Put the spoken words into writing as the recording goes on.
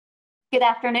Good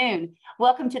afternoon.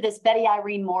 Welcome to this Betty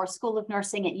Irene Moore School of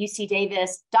Nursing at UC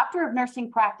Davis, Doctor of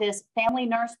Nursing Practice, Family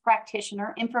Nurse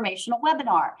Practitioner Informational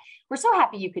Webinar. We're so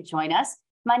happy you could join us.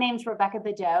 My name is Rebecca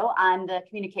Bedeau. I'm the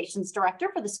Communications Director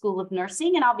for the School of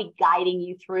Nursing, and I'll be guiding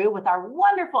you through with our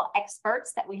wonderful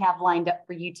experts that we have lined up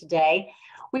for you today.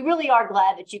 We really are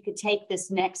glad that you could take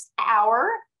this next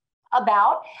hour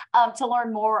to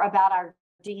learn more about our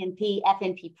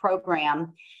DNP-FNP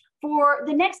program. For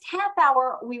the next half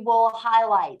hour, we will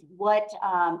highlight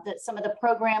some of the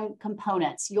program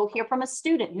components. You'll hear from a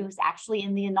student who's actually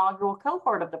in the inaugural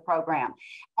cohort of the program,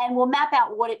 and we'll map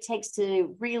out what it takes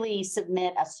to really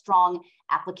submit a strong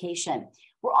application.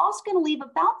 We're also going to leave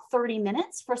about 30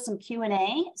 minutes for some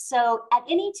Q&A. So at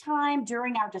any time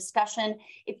during our discussion,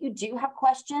 if you do have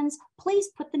questions, please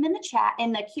put them in the chat,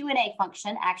 in the Q&A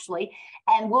function, actually,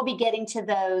 and we'll be getting to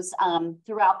those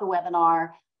throughout the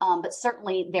webinar. But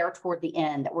certainly there toward the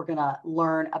end that we're going to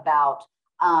learn about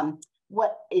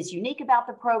what is unique about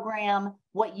the program,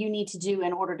 what you need to do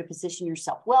in order to position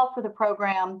yourself well for the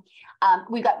program.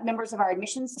 We've got members of our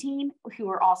admissions team who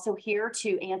are also here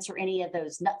to answer any of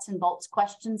those nuts and bolts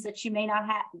questions that you may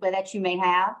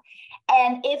have.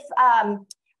 And if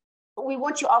we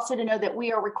want you also to know that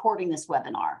we are recording this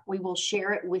webinar. We will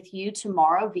share it with you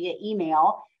tomorrow via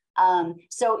email.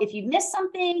 So if you missed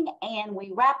something and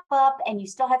we wrap up and you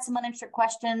still had some unanswered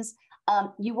questions,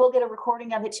 you will get a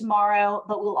recording of it tomorrow,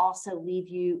 but we'll also leave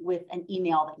you with an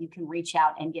email that you can reach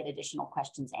out and get additional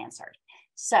questions answered.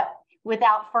 So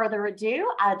without further ado,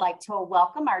 I'd like to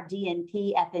welcome our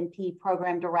DNP-FNP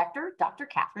Program Director, Dr.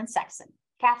 Kathryn Sexson.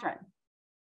 Kathryn.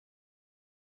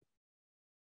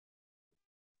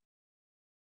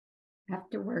 Have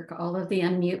to work all of the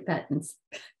unmute buttons.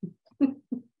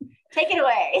 Take it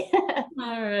away.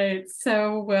 All right,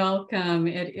 so welcome.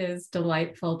 It is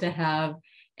delightful to have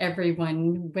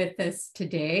everyone with us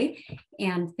today.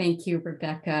 And thank you,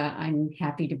 Rebecca. I'm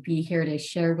happy to be here to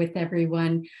share with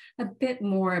everyone a bit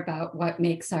more about what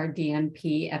makes our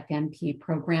DNP-FNP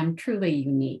program truly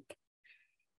unique.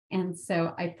 And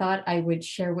so I thought I would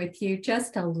share with you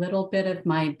just a little bit of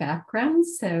my background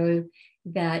so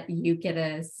that you get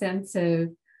a sense of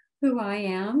who I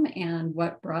am and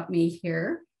what brought me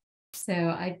here. So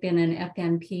I've been an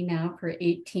FNP now for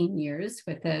 18 years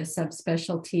with a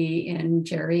subspecialty in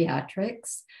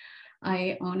geriatrics.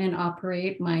 I own and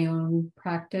operate my own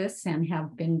practice and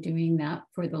have been doing that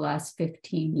for the last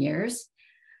 15 years.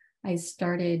 I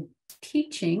started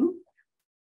teaching.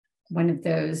 One of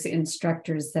those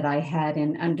instructors that I had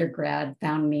in undergrad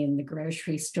found me in the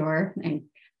grocery store and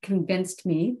convinced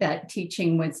me that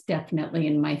teaching was definitely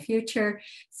in my future.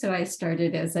 So I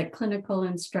started as a clinical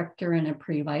instructor in a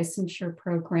pre-licensure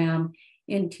program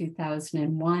in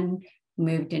 2001,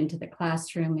 moved into the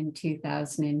classroom in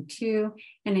 2002,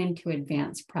 and into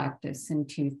advanced practice in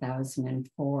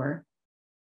 2004.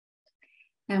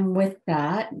 And with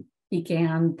that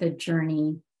began the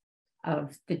journey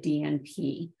of the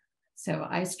DNP. So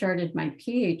I started my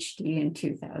PhD in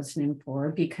 2004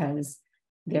 because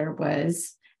there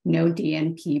was no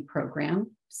DNP program.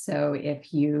 So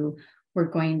if you were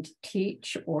going to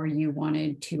teach or you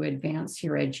wanted to advance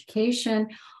your education,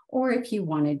 or if you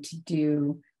wanted to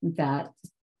do that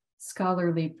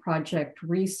scholarly project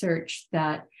research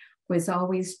that was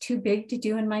always too big to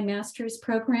do in my master's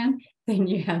program, then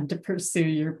you had to pursue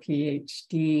your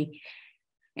PhD.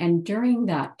 And during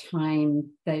that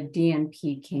time, the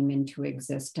DNP came into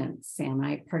existence, and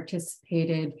I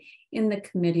participated in the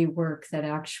committee work that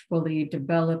actually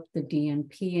developed the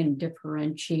DNP and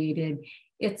differentiated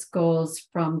its goals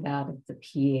from that of the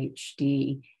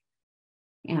PhD.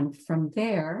 And from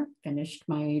there, finished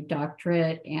my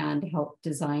doctorate and helped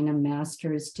design a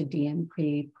master's to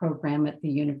DNP program at the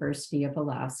University of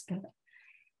Alaska,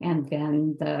 and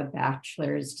then the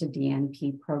bachelor's to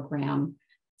DNP program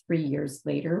 3 years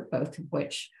later, both of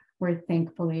which were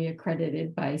thankfully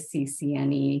accredited by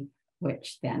CCNE,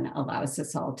 which then allows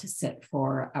us all to sit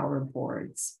for our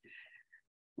boards.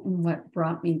 And what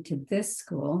brought me to this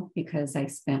school, because I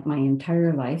spent my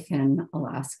entire life in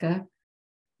Alaska,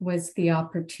 was the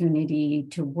opportunity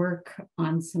to work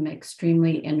on some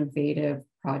extremely innovative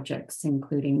projects,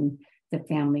 including the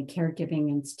Family Caregiving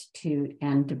Institute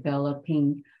and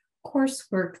developing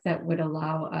coursework that would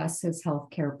allow us as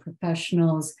healthcare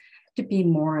professionals to be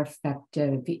more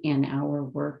effective in our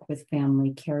work with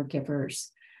family caregivers.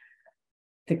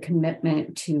 The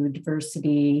commitment to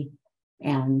diversity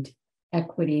and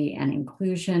equity and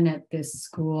inclusion at this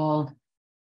school.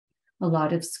 A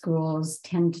lot of schools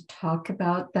tend to talk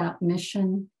about that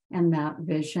mission and that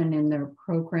vision in their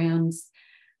programs,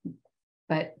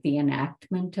 but the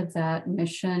enactment of that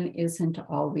mission isn't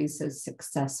always as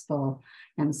successful.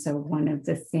 And so one of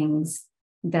the things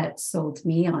that sold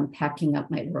me on packing up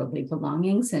my worldly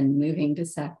belongings and moving to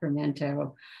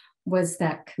Sacramento was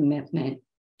that commitment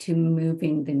to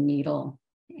moving the needle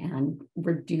and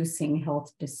reducing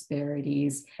health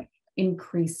disparities,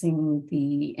 increasing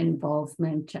the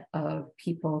involvement of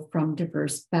people from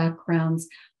diverse backgrounds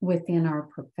within our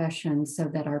profession so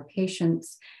that our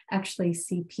patients actually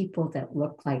see people that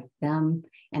look like them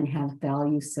and have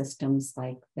value systems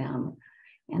like them.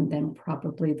 And then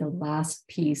probably the last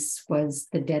piece was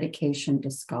the dedication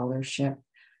to scholarship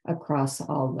across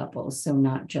all levels. So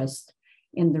not just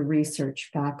in the research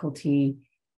faculty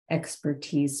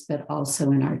expertise, but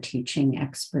also in our teaching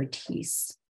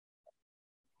expertise.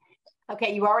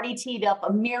 Okay, you already teed up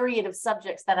a myriad of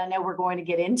subjects that I know we're going to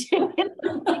get into in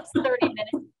the next 30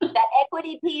 minutes. That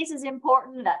equity piece is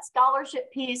important. That scholarship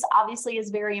piece obviously is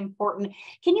very important.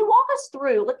 Can you walk us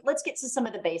through, let's get to some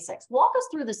of the basics. Walk us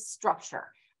through the structure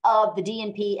of the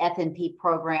DNP-FNP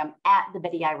program at the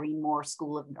Betty Irene Moore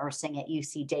School of Nursing at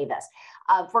UC Davis.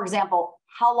 For example,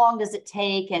 how long does it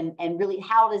take, and really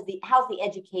how's the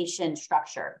education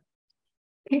structured?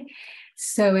 Okay.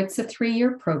 So it's a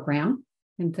 3-year program.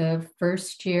 And the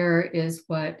first year is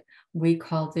what we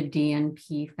call the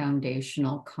DNP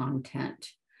foundational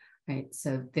content, right?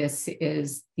 So this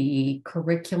is the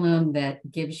curriculum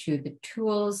that gives you the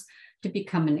tools to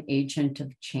become an agent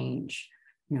of change,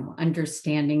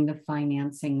 understanding the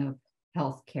financing of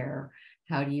healthcare.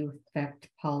 How do you affect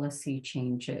policy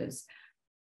changes?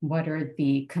 What are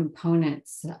the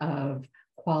components of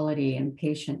quality and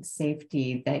patient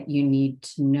safety that you need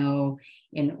to know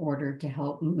in order to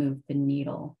help move the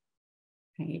needle,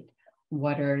 right?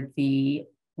 What are the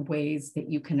ways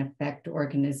that you can affect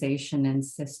organization and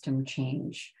system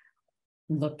change?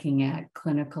 Looking at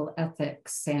clinical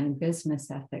ethics and business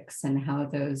ethics and how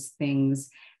those things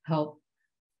help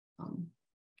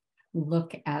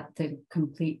look at the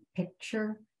complete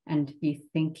picture and be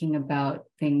thinking about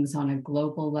things on a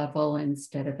global level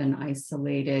instead of an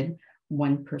isolated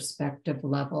one perspective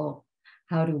level.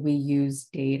 How do we use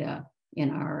data in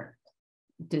our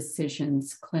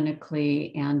decisions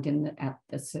clinically and at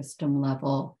the system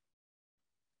level?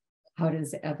 How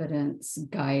does evidence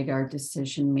guide our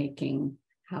decision making?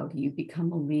 How do you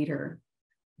become a leader?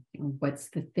 What's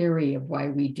the theory of why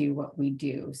we do what we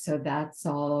do? So that's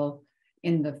all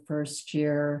in the first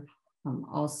year.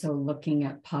 Also looking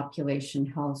at population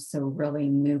health, so really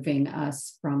moving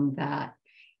us from that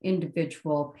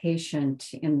individual patient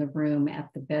in the room at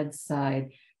the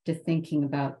bedside to thinking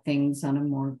about things on a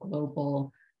more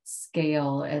global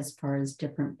scale as far as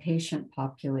different patient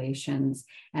populations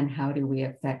and how do we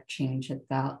affect change at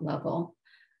that level.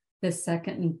 The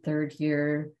second and third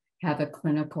year have a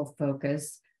clinical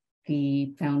focus.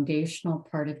 The foundational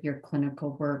part of your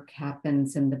clinical work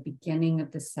happens in the beginning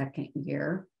of the second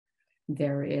year.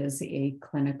 There is a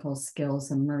clinical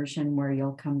skills immersion where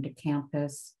you'll come to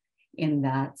campus in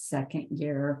that second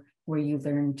year, where you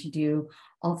learn to do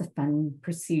all the fun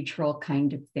procedural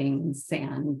kind of things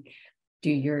and do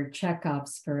your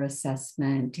checkups for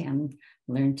assessment and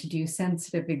learn to do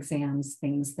sensitive exams,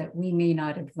 things that we may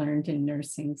not have learned in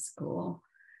nursing school.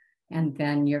 And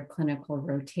then your clinical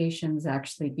rotations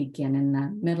actually begin in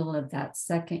the middle of that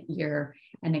second year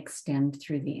and extend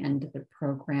through the end of the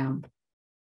program.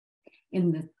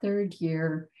 In the third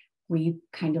year, we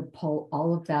kind of pull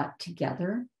all of that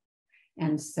together.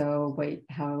 And so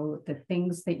how the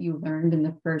things that you learned in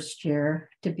the first year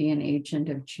to be an agent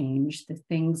of change, the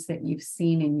things that you've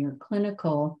seen in your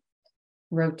clinical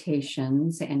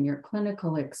rotations and your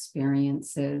clinical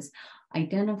experiences,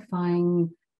 identifying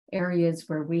areas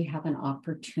where we have an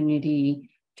opportunity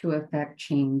to affect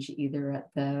change, either at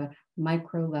the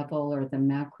micro level or the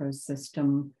macro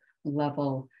system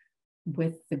level,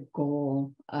 with the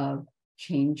goal of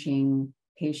changing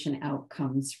patient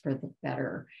outcomes for the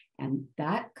better. And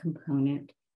that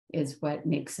component is what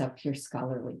makes up your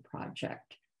scholarly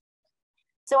project.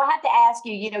 So I have to ask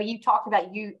you, you talked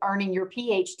about you earning your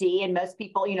PhD, and most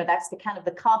people, that's the kind of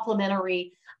the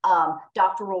complementary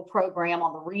doctoral program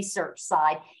on the research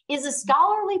side. Is a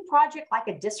scholarly project like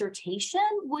a dissertation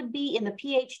would be in the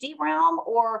PhD realm,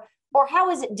 or how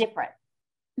is it different?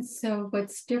 So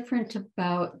what's different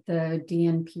about the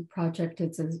DNP project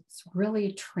is it's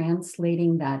really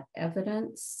translating that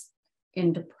evidence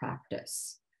into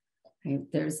practice. Right?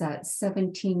 There's that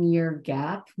 17-year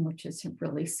gap, which is a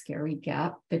really scary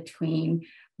gap between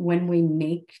when we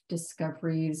make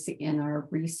discoveries in our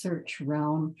research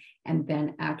realm and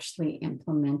then actually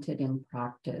implement it in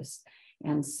practice.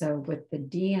 And so with the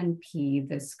DNP,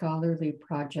 the scholarly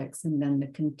projects, and then the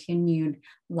continued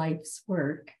life's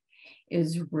work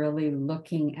is really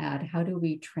looking at how do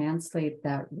we translate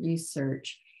that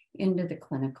research into the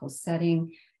clinical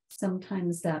setting.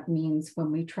 Sometimes that means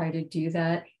when we try to do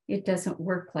that, it doesn't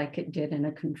work like it did in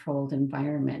a controlled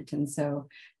environment. And so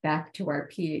back to our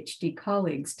PhD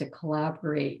colleagues to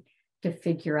collaborate to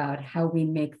figure out how we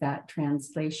make that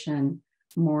translation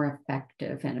more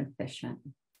effective and efficient.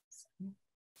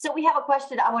 So we have a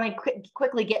question I want to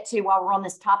quickly get to while we're on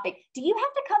this topic. Do you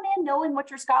have to come in knowing what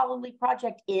your scholarly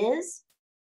project is?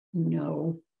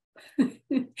 No.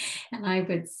 And I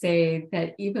would say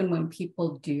that even when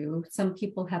people do, some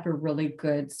people have a really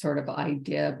good sort of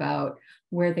idea about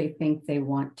where they think they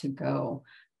want to go.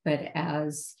 But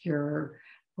as your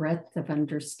breadth of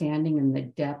understanding and the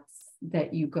depth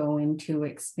that you go into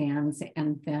expands,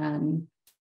 and then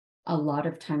a lot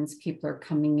of times people are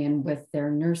coming in with their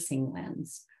nursing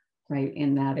lens, right,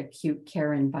 in that acute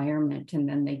care environment, and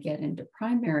then they get into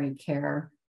primary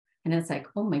care. And it's like,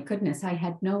 oh my goodness, I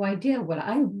had no idea. What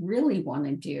I really want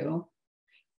to do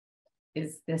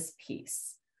is this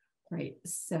piece, right?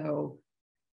 So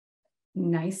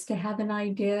nice to have an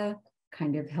idea,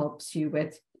 kind of helps you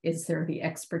with, is there the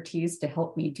expertise to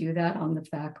help me do that on the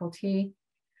faculty,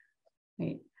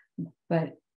 right?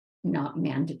 But not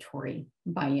mandatory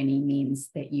by any means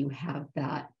that you have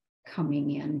that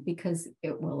coming in, because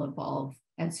it will evolve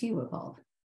as you evolve.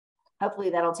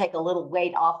 Hopefully that'll take a little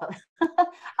weight off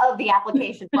of the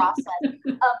application process.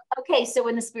 Okay, so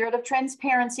in the spirit of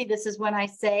transparency, this is when I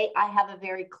say I have a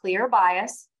very clear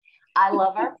bias. I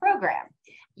love our program.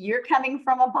 You're coming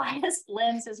from a biased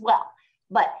lens as well.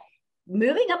 But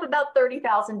moving up about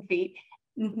 30,000 feet,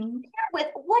 with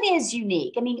what is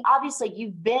unique? I mean, obviously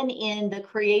you've been in the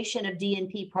creation of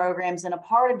DNP programs and a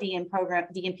part of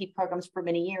DNP programs for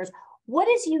many years. What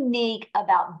is unique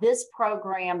about this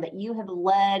program that you have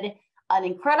led an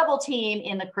incredible team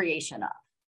in the creation of?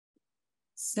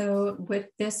 So with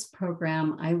this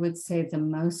program, I would say the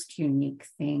most unique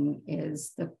thing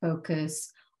is the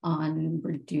focus on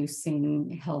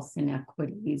reducing health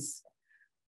inequities,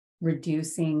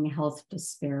 reducing health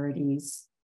disparities,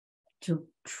 to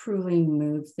truly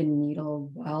move the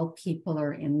needle while people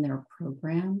are in their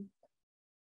program,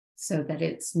 so that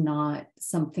it's not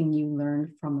something you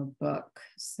learn from a book.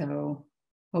 So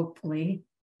hopefully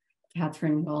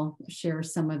Kathryn will share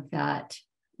some of that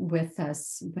with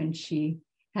us when she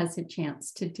has a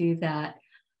chance to do that.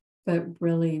 But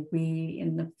really, we,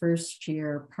 in the first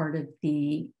year, part of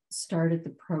the start of the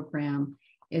program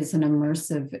is an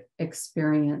immersive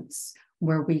experience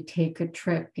where we take a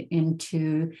trip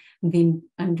into the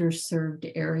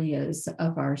underserved areas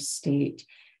of our state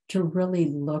to really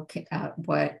look at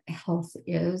what health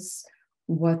is,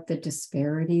 what the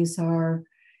disparities are,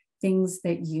 things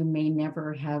that you may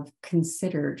never have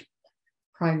considered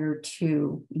prior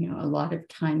to. You know, a lot of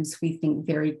times we think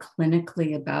very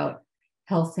clinically about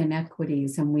health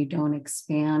inequities and we don't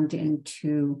expand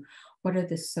into what are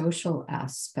the social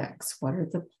aspects, what are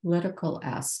the political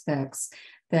aspects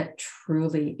that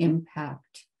truly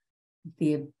impact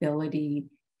the ability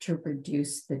to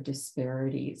reduce the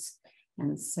disparities.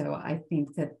 And so I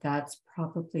think that that's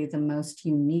probably the most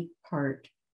unique part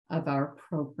of our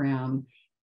program,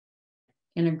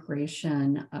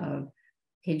 integration of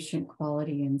patient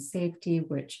quality and safety,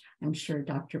 which I'm sure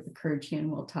Dr. Bakurjian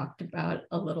will talk about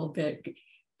a little bit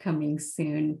coming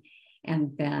soon.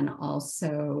 And then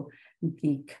also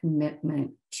the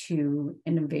commitment to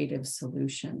innovative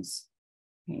solutions.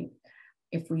 Right?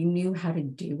 If we knew how to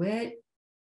do it,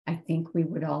 I think we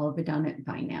would all have done it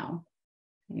by now.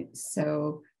 Right?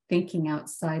 So thinking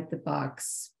outside the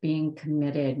box, being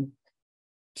committed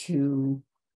to,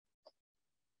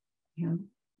 you know,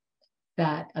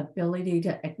 that ability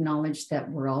to acknowledge that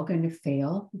we're all going to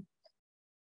fail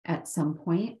at some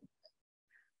point.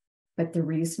 But the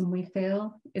reason we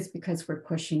fail is because we're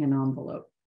pushing an envelope,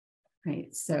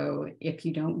 right? So if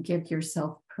you don't give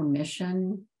yourself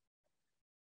permission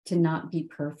to not be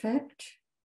perfect,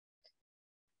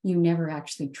 you never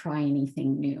actually try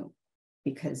anything new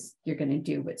because you're going to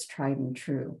do what's tried and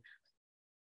true.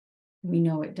 We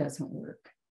know it doesn't work.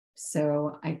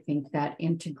 So I think that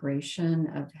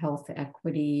integration of health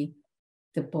equity,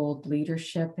 the bold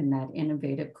leadership, and that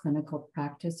innovative clinical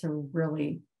practice are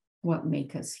really what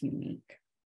make us unique.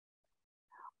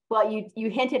 Well, you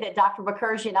hinted at Dr.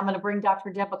 Bakurjian. I'm going to bring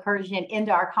Dr. Deb Bakurjian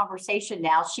into our conversation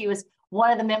now. She was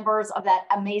one of the members of that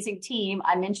amazing team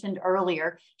I mentioned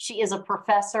earlier. She is a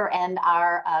professor and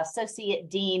our associate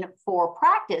dean for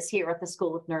practice here at the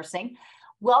School of Nursing.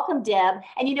 Welcome, Deb.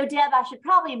 And you know, Deb, I should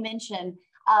probably mention,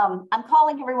 I'm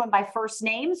calling everyone by first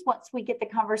names once we get the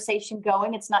conversation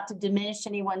going. It's not to diminish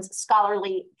anyone's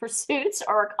scholarly pursuits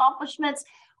or accomplishments.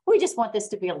 We just want this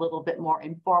to be a little bit more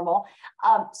informal.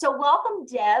 So welcome,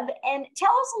 Deb, and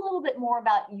tell us a little bit more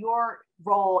about your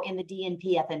role in the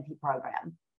DNP-FNP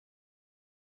program.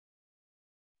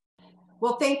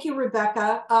 Well, thank you,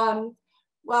 Rebecca.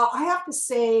 Well, I have to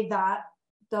say that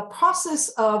the process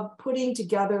of putting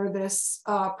together this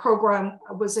program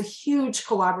was a huge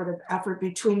collaborative effort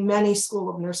between many School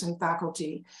of Nursing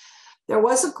faculty. There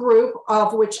was a group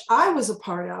of which I was a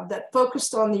part of that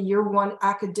focused on the year one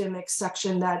academic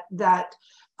section that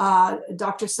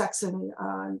Dr. Sexson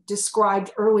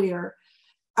described earlier.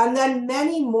 And then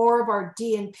many more of our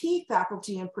DNP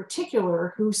faculty in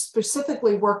particular, who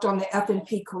specifically worked on the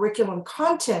FNP curriculum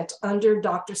content under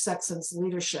Dr. Sexson's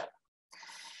leadership.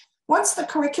 Once the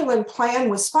curriculum plan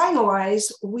was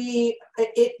finalized,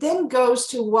 it then goes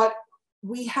to what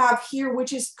we have here,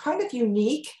 which is kind of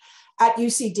unique at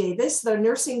UC Davis, the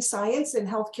Nursing Science and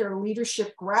Healthcare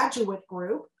Leadership Graduate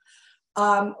Group,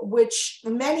 which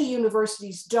many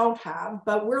universities don't have,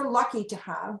 but we're lucky to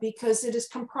have because it is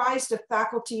comprised of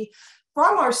faculty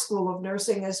from our School of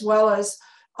Nursing, as well as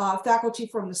faculty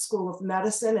from the School of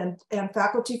Medicine and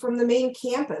faculty from the main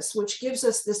campus, which gives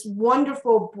us this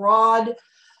wonderful, broad,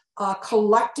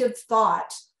 collective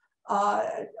thought,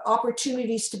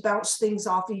 opportunities to bounce things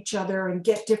off each other and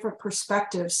get different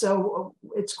perspectives. So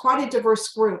it's quite a diverse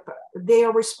group. They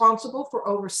are responsible for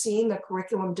overseeing the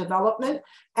curriculum development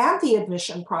and the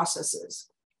admission processes.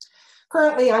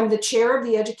 Currently, I'm the chair of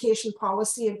the Education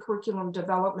Policy and Curriculum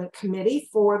Development Committee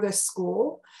for this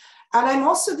school. And I'm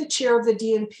also the chair of the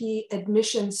DNP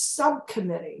Admissions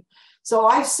Subcommittee. So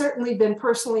I've certainly been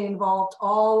personally involved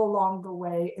all along the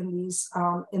way in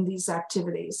these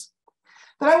activities.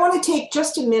 But I want to take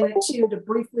just a minute too to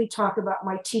briefly talk about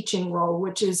my teaching role,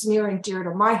 which is near and dear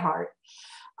to my heart.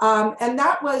 And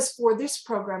that was for this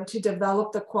program to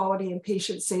develop the quality and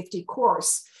patient safety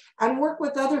course and work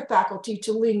with other faculty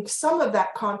to link some of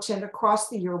that content across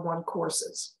the year one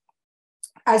courses.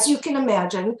 As you can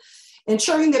imagine,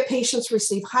 ensuring that patients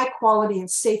receive high quality and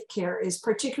safe care is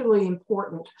particularly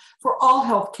important for all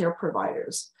healthcare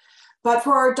providers. But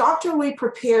for our doctorally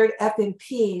prepared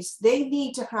FNPs, they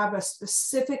need to have a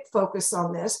specific focus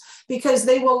on this because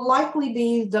they will likely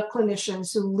be the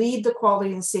clinicians who lead the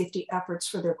quality and safety efforts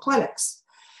for their clinics.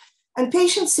 And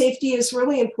patient safety is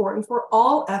really important for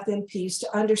all FNPs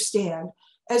to understand,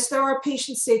 as there are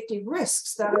patient safety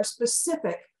risks that are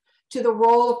specific to the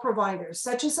role of providers,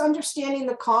 such as understanding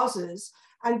the causes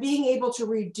and being able to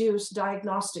reduce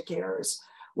diagnostic errors,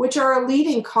 which are a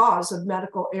leading cause of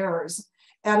medical errors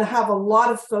and have a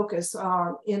lot of focus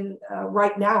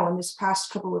right now in this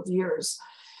past couple of years.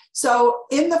 So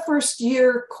in the first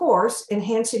year course,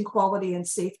 Enhancing Quality and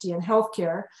Safety in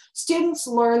Healthcare, students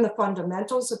learn the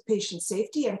fundamentals of patient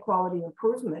safety and quality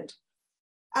improvement.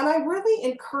 And I really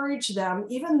encourage them,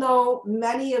 even though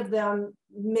many of them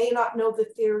may not know the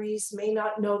theories, may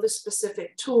not know the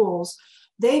specific tools,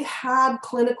 they've had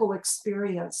clinical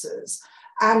experiences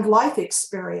and life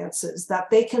experiences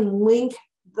that they can link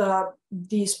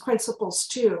these principles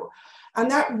to.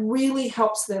 And that really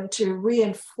helps them to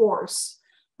reinforce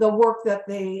the work that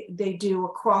they do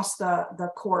across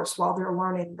the course while they're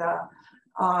learning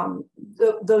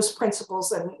those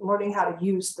principles and learning how to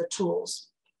use the tools.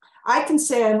 I can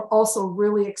say I'm also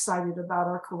really excited about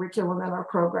our curriculum and our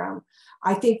program.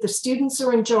 I think the students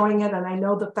are enjoying it, and I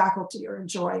know the faculty are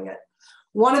enjoying it.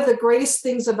 One of the greatest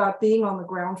things about being on the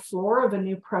ground floor of a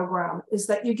new program is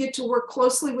that you get to work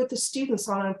closely with the students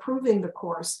on improving the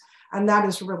course, and that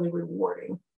is really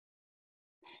rewarding.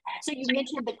 So you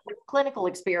mentioned the clinical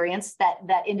experience that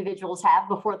individuals have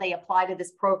before they apply to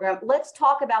this program. Let's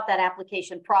talk about that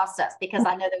application process, because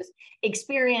I know those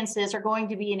experiences are going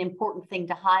to be an important thing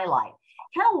to highlight.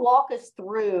 Kind of walk us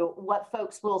through what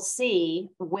folks will see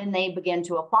when they begin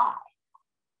to apply.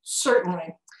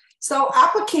 Certainly. So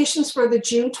applications for the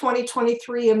June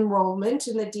 2023 enrollment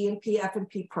in the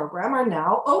DNP-FNP program are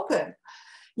now open.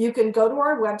 You can go to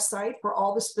our website for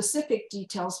all the specific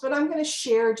details, but I'm going to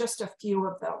share just a few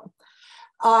of them.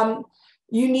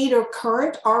 You need a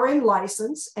current RN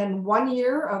license and 1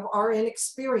 year of RN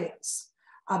experience,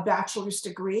 a bachelor's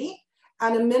degree,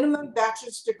 and a minimum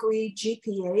bachelor's degree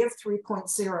GPA of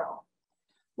 3.0.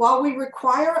 While we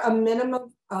require a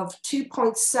minimum of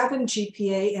 2.7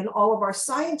 GPA in all of our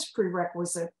science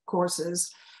prerequisite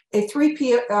courses, a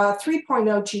 3.0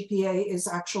 GPA is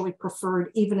actually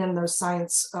preferred even in those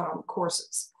science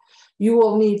courses. You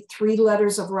will need 3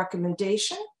 letters of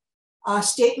recommendation, a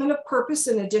statement of purpose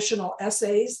and additional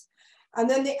essays, and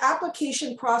then the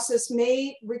application process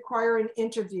may require an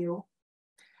interview.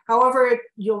 However,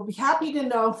 you'll be happy to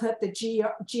know that the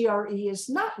GRE is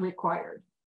not required.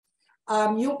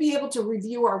 You'll be able to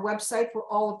review our website for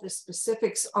all of the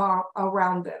specifics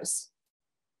around this.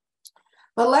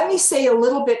 But let me say a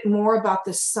little bit more about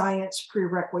the science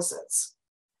prerequisites.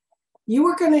 You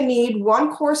are going to need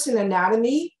one course in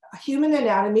anatomy, human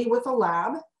anatomy with a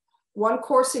lab, one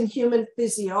course in human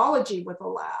physiology with a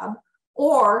lab,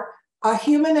 or a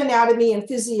human anatomy and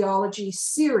physiology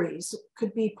series,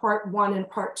 could be part 1 and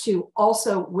part 2,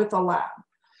 also with a lab.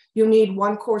 You'll need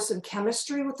one course in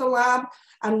chemistry with a lab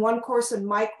and one course in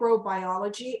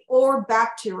microbiology or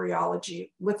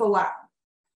bacteriology with a lab.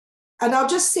 And I'll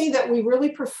just say that we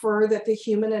really prefer that the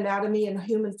human anatomy and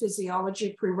human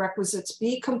physiology prerequisites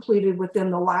be completed within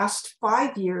the last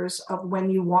 5 years of when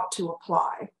you want to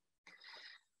apply.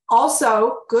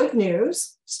 Also, good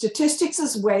news, statistics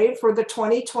is waived for the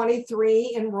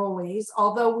 2023 enrollees,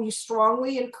 although we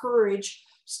strongly encourage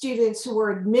students who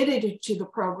are admitted to the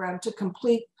program to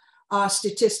complete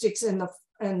statistics in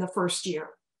the first year.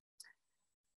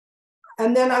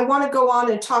 And then I want to go on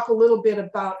and talk a little bit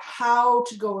about how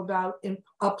to go about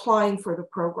applying for the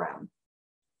program.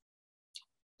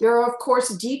 There are, of course,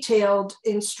 detailed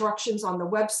instructions on the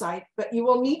website, but you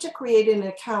will need to create an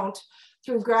account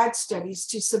through Grad Studies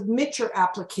to submit your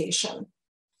application.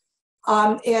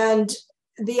 And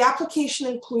the application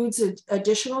includes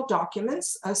additional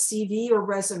documents, a CV or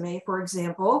resume, for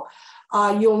example.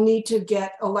 You'll need to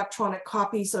get electronic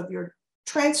copies of your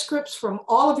transcripts from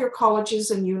all of your colleges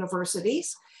and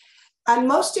universities. And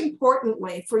most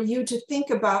importantly, for you to think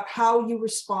about how you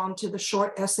respond to the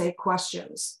short essay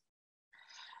questions.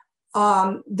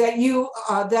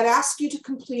 That ask you to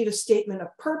complete a statement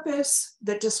of purpose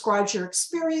that describes your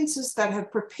experiences that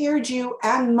have prepared you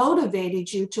and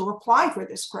motivated you to apply for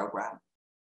this program.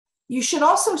 You should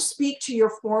also speak to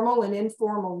your formal and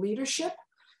informal leadership,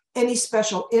 any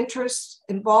special interests,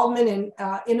 involvement in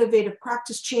innovative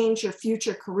practice change, your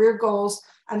future career goals,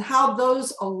 and how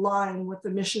those align with the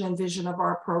mission and vision of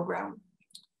our program.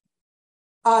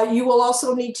 You will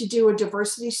also need to do a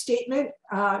diversity statement.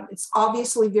 It's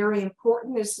obviously very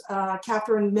important, as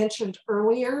Kathryn mentioned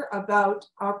earlier, about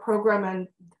our program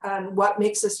and what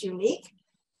makes us unique.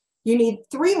 You need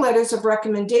 3 letters of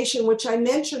recommendation, which I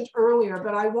mentioned earlier,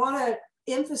 but I want to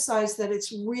emphasize that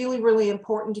it's really, really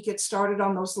important to get started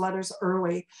on those letters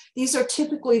early. These are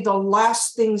typically the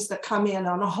last things that come in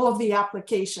on all of the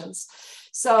applications.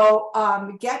 So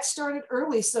get started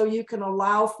early so you can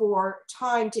allow for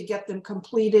time to get them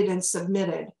completed and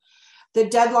submitted. The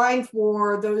deadline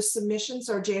for those submissions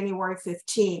are January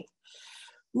 15th.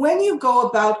 When you go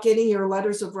about getting your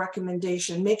letters of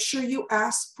recommendation, make sure you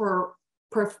ask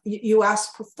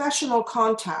professional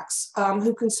contacts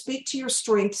who can speak to your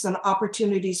strengths and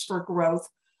opportunities for growth,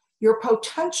 your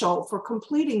potential for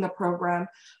completing the program,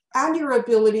 and your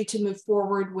ability to move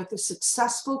forward with a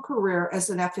successful career as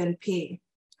an FNP.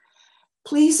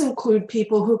 Please include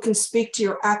people who can speak to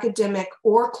your academic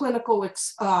or clinical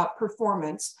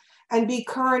performance and be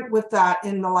current with that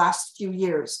in the last few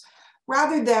years,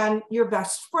 rather than your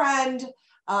best friend,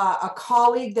 a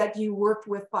colleague that you worked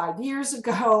with 5 years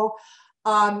ago,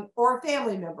 or a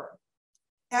family member.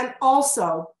 And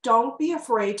also, don't be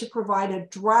afraid to provide a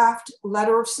draft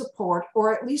letter of support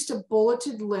or at least a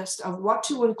bulleted list of what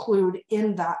to include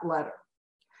in that letter.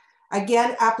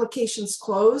 Again, applications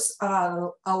close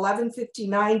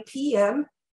 11:59 p.m.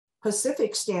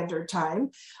 Pacific Standard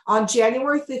Time on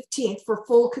January 15th for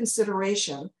full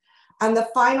consideration. And the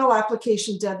final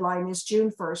application deadline is June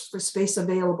 1st for space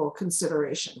available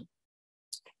consideration.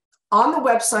 On the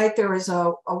website, there is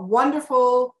a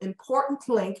wonderful, important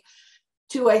link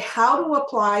to a how to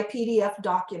apply PDF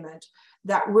document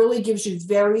that really gives you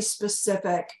very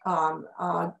specific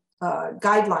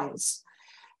guidelines.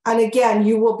 And again,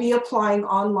 you will be applying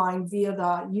online via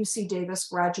the UC Davis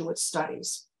Graduate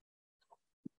Studies.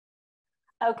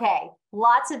 Okay,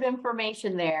 lots of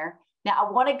information there. Now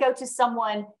I want to go to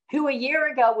someone who a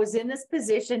year ago was in this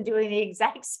position doing the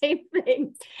exact same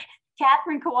thing.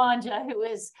 Kathryn Kawanja, who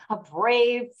is a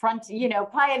brave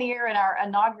pioneer in our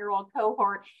inaugural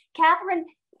cohort. Kathryn,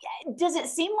 does it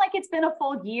seem like it's been a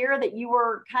full year that you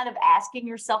were kind of asking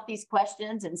yourself these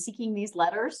questions and seeking these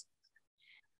letters?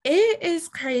 It is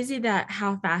crazy that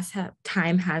how fast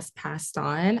time has passed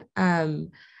on.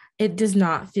 It does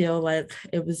not feel like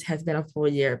has been a full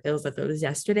year. It feels like it was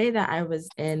yesterday that I was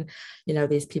in,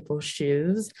 these people's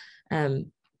shoes.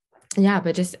 Yeah,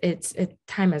 but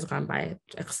time has gone by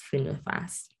extremely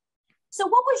fast. So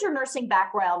what was your nursing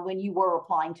background when you were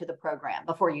applying to the program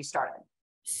before you started?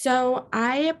 So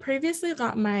I previously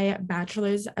got my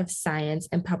bachelor's of science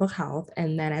in public health,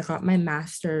 and then I got my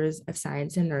master's of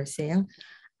science in nursing.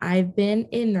 I've been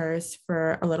a nurse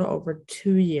for a little over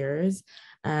 2 years.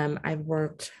 I've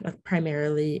worked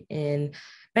primarily in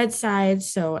bedside,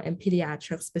 so in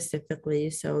pediatrics specifically,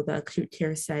 so the acute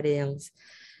care settings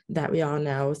that we all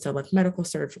know, so like medical,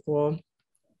 surgical,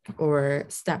 or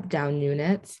step down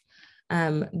units.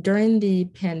 During the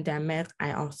pandemic,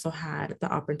 I also had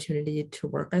the opportunity to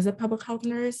work as a public health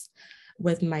nurse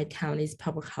with my county's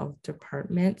public health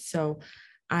department. So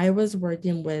I was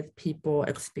working with people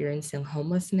experiencing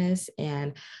homelessness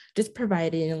and just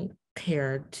providing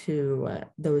care to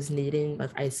those needing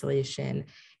like isolation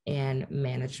and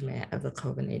management of the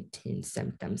COVID-19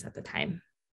 symptoms at the time.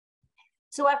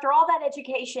 So after all that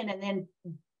education and then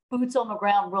boots on the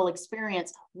ground real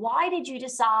experience, why did you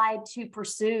decide to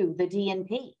pursue the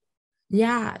DNP?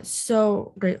 Yeah,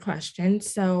 so great question.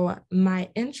 So my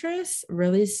interest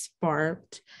really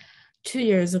sparked 2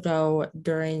 years ago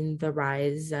during the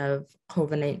rise of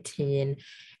COVID-19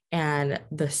 and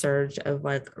the surge of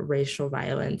like racial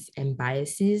violence and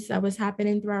biases that was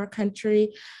happening through our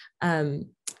country.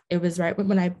 It was right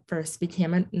when I first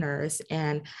became a nurse,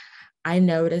 and I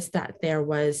noticed that there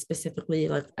was specifically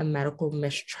like a medical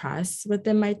mistrust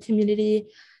within my community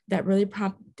that really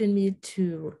prompted me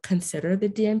to consider the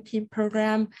DNP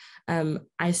program.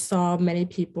 I saw many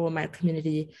people in my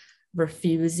community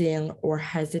refusing or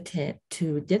hesitant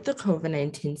to get the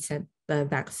COVID-19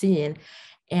 vaccine.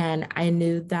 And I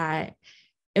knew that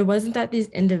it wasn't that these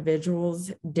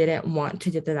individuals didn't want to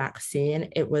get the vaccine,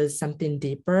 it was something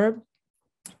deeper.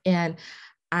 And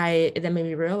it then made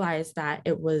me realize that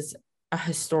it was a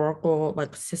historical,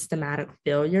 like systematic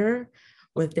failure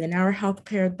within our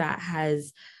healthcare that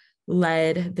has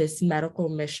led this medical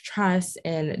mistrust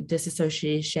and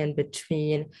disassociation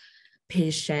between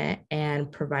patient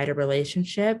and provider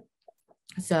relationship.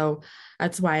 So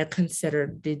that's why I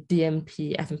considered the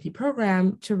DNP-FNP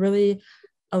program to really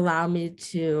allow me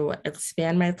to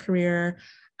expand my career,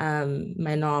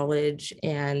 my knowledge,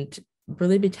 and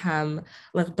really become,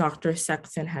 like Dr.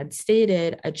 Sexson had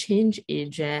stated, a change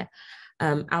agent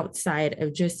outside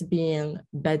of just being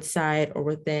bedside or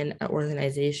within an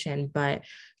organization, but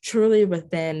truly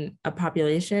within a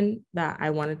population that I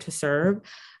wanted to serve.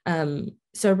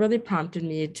 So it really prompted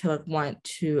me to want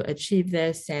to achieve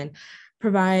this and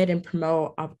provide and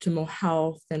promote optimal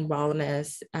health and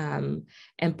wellness,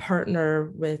 and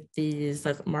partner with these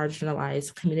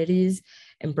marginalized communities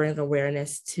and bring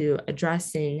awareness to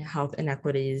addressing health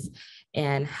inequities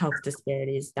and health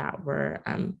disparities that were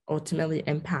ultimately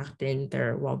impacting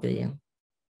their well-being.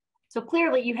 So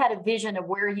clearly you had a vision of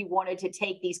where you wanted to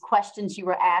take these questions you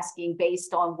were asking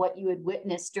based on what you had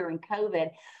witnessed during COVID.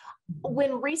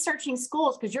 When researching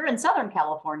schools, because you're in Southern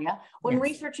California, when Yes.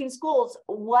 researching schools,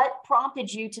 what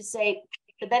prompted you to say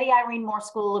the Betty Irene Moore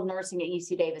School of Nursing at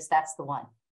UC Davis, that's the one?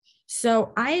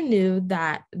 So I knew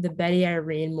that the Betty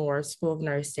Irene Moore School of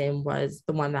Nursing was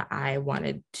the one that I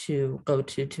wanted to go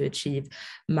to achieve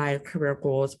my career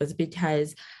goals, was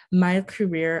because my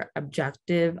career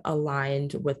objective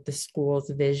aligned with the school's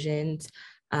visions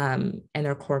and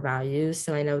their core values.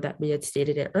 So I know that we had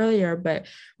stated it earlier, but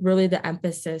really the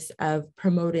emphasis of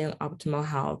promoting optimal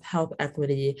health, health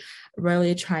equity,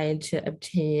 really trying to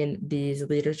obtain these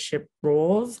leadership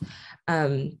roles.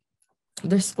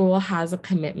 The school has a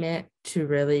commitment to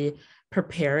really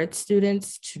prepare its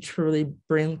students to truly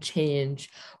bring change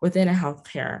within a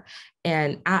healthcare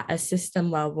and at a system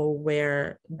level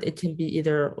where it can be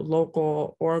either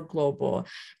local or global.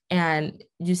 And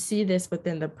you see this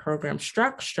within the program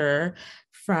structure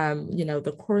from,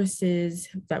 the courses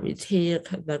that we take,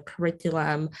 the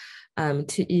curriculum,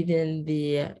 to even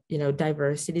the,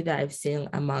 diversity that I've seen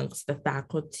amongst the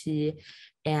faculty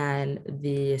and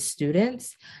the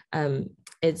students.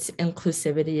 It's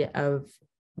inclusivity of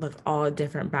all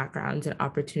different backgrounds and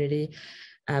opportunity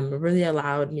really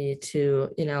allowed me to,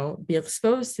 be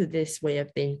exposed to this way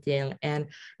of thinking and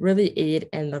really aid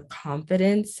in the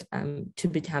confidence to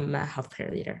become a healthcare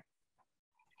leader.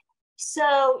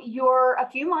 So you're a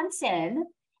few months in,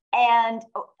 and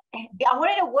I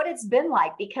want to know what it's been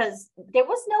like, because there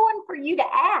was no one for you to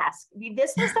ask.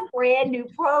 This was a brand new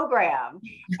program,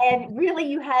 and really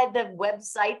you had the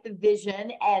website, the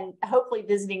vision, and hopefully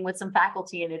visiting with some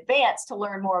faculty in advance to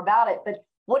learn more about it. But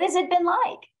what has it been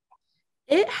like?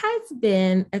 It has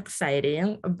been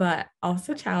exciting, but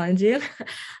also challenging.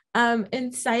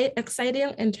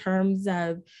 Exciting in terms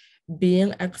of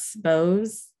being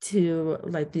exposed to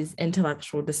these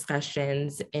intellectual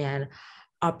discussions and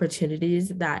opportunities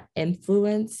that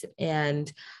influence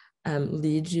and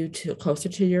lead you to closer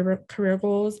to your career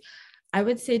goals. I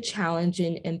would say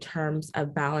challenging in terms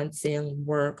of balancing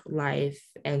work, life,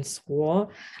 and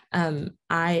school.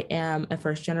 I am a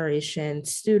first generation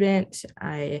student.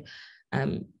 I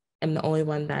am the only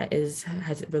one that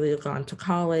has really gone to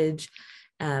college.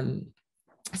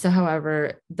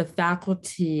 However, the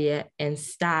faculty and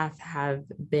staff have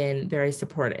been very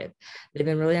supportive. They've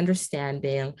been really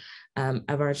understanding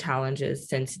of our challenges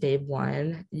since day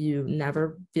one. You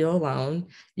never feel alone.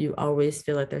 You always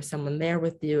feel like there's someone there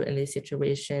with you in these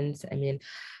situations. I mean,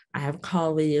 I have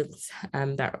colleagues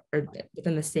that are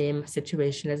in the same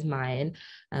situation as mine.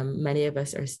 Many of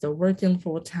us are still working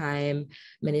full time.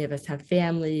 Many of us have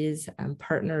families,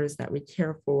 partners that we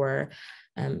care for.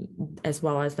 As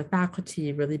well as the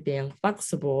faculty really being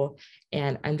flexible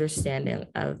and understanding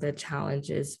of the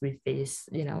challenges we face,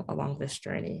 along this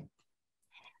journey.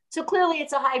 So clearly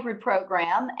it's a hybrid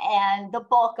program, and the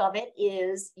bulk of it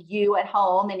is you at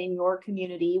home and in your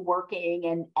community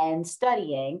working and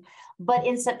studying. But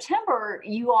in September,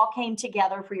 you all came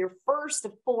together for your first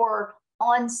of 4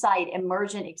 on-site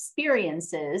immersion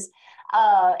experiences,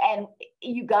 and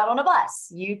you got on a bus.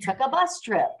 You took a bus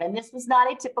trip, and this was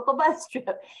not a typical bus trip.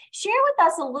 Share with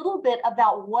us a little bit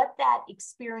about what that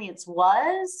experience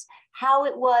was, how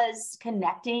it was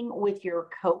connecting with your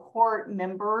cohort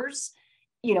members,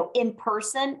 in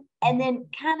person, and then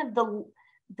kind of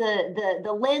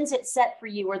the lens it set for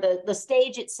you, or the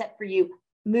stage it set for you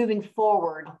moving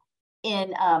forward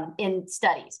in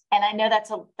studies. And I know that's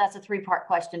a 3-part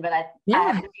question, but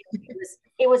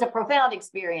it was a profound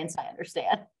experience, I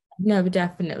understand. No,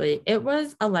 definitely. It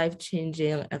was a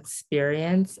life-changing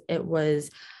experience. It was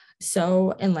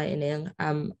so enlightening.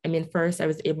 First I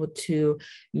was able to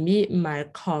meet my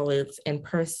colleagues in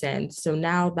person. So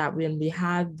now that when we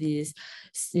have these,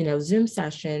 Zoom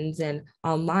sessions and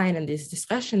online and these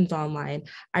discussions online,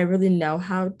 I really know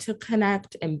how to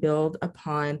connect and build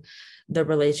upon the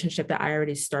relationship that I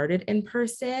already started in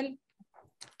person,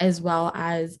 as well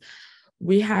as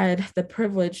we had the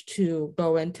privilege to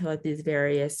go into these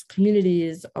various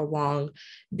communities along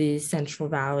the Central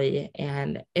Valley,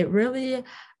 and it really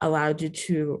allowed you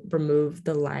to remove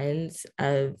the lens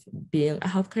of being a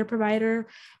healthcare provider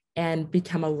and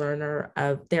become a learner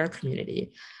of their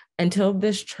community. Until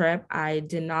this trip, I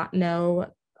did not know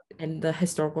the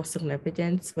historical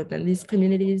significance within these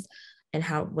communities and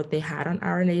what they had on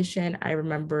our nation. I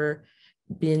remember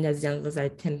being as young as I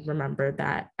can remember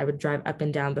that I would drive up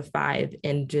and down the 5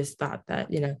 and just thought that,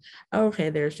 okay,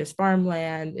 there's just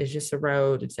farmland, it's just a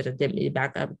road. Instead of getting me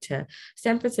back up to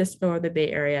San Francisco or the Bay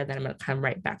Area, then I'm going to come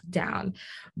right back down.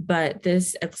 But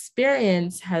this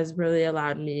experience has really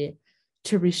allowed me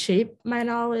to reshape my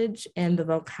knowledge and the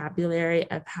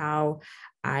vocabulary of how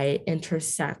I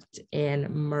intersect and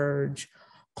merge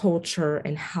culture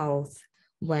and health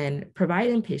when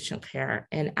providing patient care.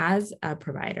 And as a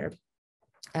provider,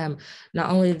 not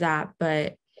only that,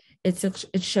 but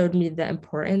it showed me the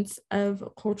importance of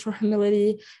cultural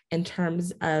humility in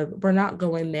terms of we're not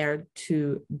going there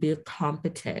to be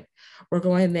competent. We're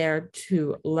going there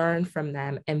to learn from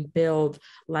them and build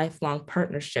lifelong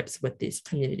partnerships with these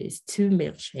communities to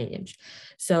make change.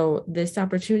 So this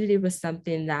opportunity was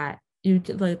something that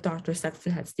like Dr.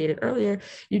 Sexson had stated earlier,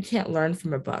 you can't learn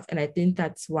from a book. And I think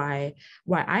that's why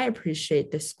I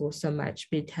appreciate this school so much,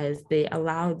 because they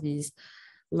allow these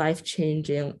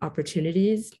life-changing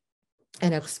opportunities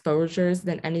and exposures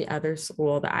than any other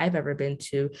school that I've ever been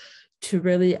to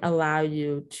really allow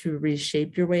you to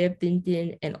reshape your way of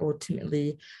thinking and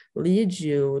ultimately lead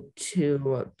you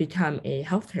to become a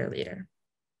healthcare leader.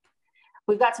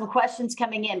 We've got some questions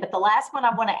coming in, but the last one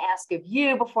I want to ask of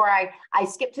you before I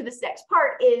skip to this next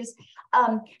part is,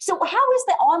 so how is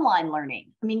the online learning?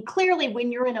 I mean, clearly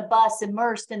when you're in a bus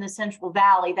immersed in the Central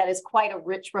Valley, that is quite a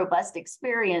rich, robust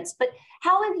experience, but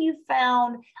how have you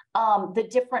found the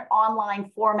different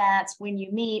online formats when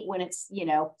you meet, when it's,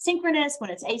 synchronous, when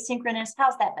it's asynchronous?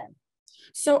 How's that been?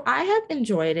 So I have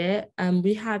enjoyed it.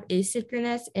 We have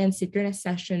asynchronous and synchronous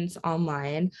sessions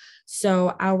online.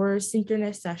 So our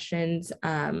synchronous sessions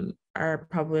are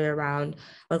probably around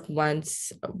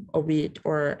once a week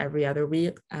or every other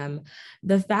week.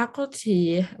 The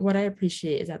faculty, what I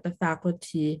appreciate is that the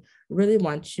faculty really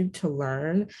wants you to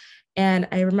learn. And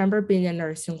I remember being in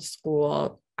nursing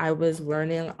school, I was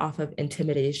learning off of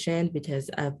intimidation because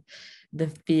of the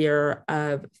fear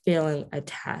of failing a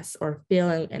test or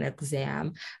failing an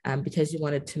exam because you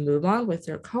wanted to move on with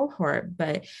your cohort.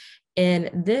 But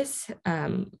in this,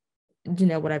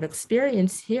 what I've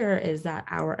experienced here is that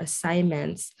our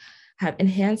assignments have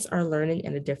enhanced our learning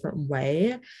in a different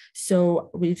way.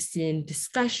 So we've seen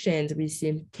discussions, we've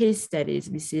seen case studies,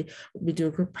 we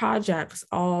do group projects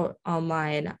all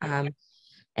online.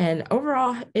 And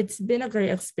overall, it's been a great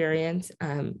experience.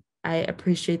 I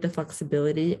appreciate the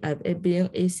flexibility of it being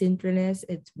asynchronous.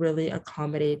 It really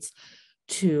accommodates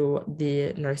to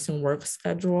the nursing work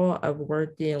schedule of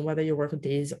working, whether you work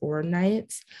days or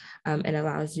nights, and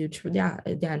allows you to,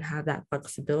 again, have that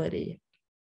flexibility.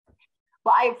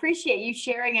 Well, I appreciate you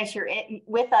sharing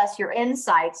with us your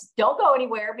insights. Don't go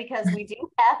anywhere because we do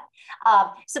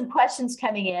have some questions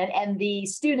coming in, and the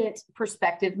student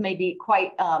perspective may be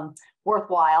quite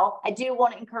worthwhile. I do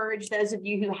want to encourage those of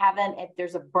you who haven't, if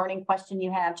there's a burning question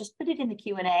you have, just put it in the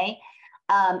Q&A,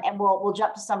 and we'll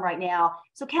jump to some right now.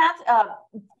 So Kathryn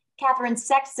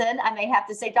Sexson, I may have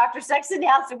to say Dr. Sexson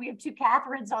now, so we have two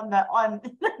Kathryns on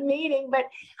the meeting, but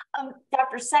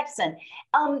Dr. Sexson,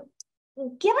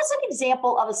 give us an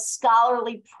example of a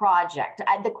scholarly project.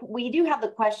 We do have the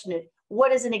question of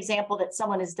what is an example that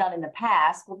someone has done in the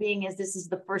past? Well, being as this is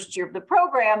the first year of the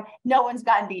program, no one's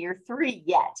gotten to year 3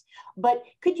 yet. But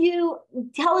could you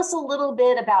tell us a little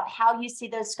bit about how you see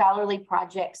those scholarly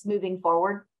projects moving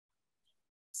forward?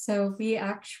 So we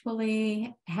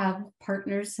actually have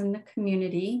partners in the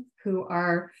community who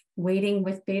are waiting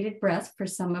with bated breath for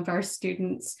some of our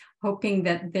students, hoping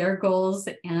that their goals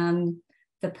and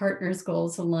the partners'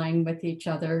 goals align with each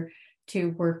other to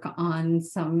work on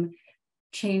some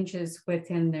changes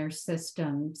within their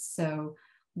systems. So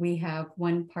we have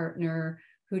one partner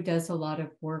who does a lot of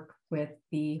work with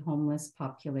the homeless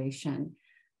population,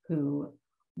 who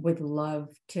would love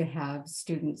to have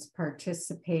students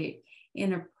participate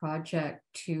in a project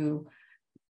to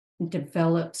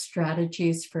develop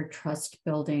strategies for trust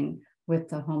building with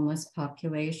the homeless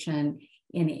population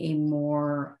in a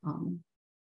more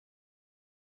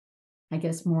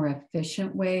more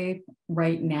efficient way.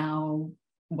 Right now,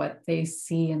 what they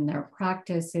see in their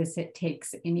practice is it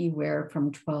takes anywhere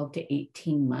from 12 to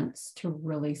 18 months to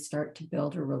really start to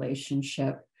build a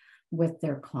relationship with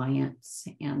their clients.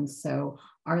 And so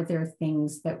are there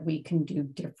things that we can do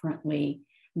differently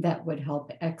that would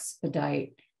help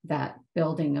expedite that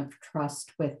building of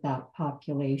trust with that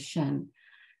population?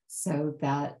 So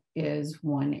that is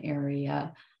one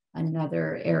area.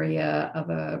 Another area of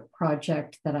a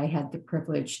project that I had the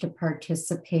privilege to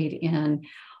participate in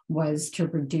was to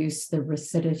reduce the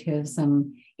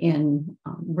recidivism in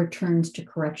returns to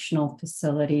correctional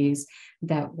facilities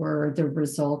that were the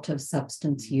result of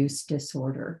substance use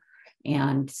disorder,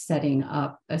 and setting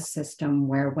up a system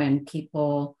where when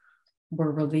people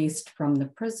were released from the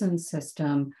prison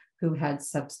system who had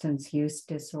substance use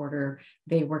disorder,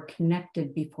 they were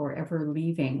connected before ever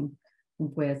leaving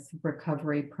with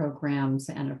recovery programs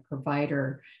and a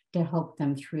provider to help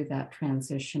them through that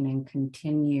transition and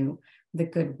continue the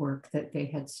good work that they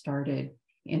had started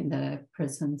in the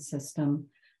prison system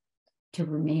to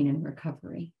remain in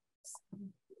recovery.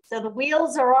 So the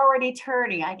wheels are already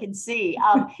turning, I can see.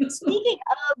 Speaking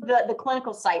of the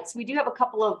clinical sites, we do have a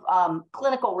couple of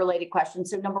clinical related questions.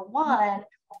 So number one,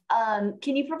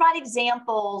 can you provide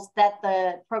examples that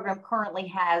the program currently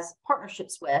has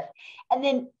partnerships with? And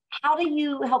then how do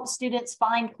you help students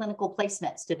find clinical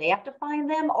placements? Do they have to find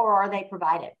them, or are they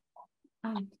provided?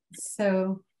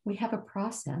 So we have a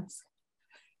process.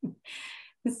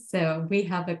 So we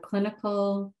have a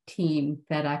clinical team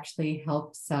that actually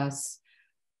helps us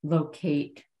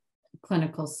locate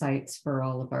clinical sites for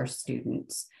all of our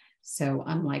students. So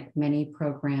unlike many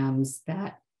programs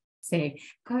that say,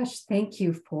 gosh, thank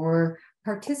you for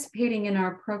participating in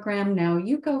our program, now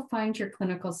you go find your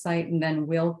clinical site and then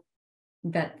we'll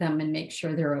vet them and make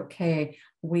sure they're okay.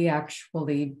 We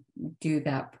actually do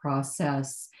that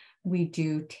process. We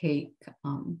do take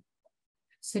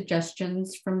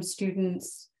suggestions from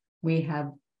students. We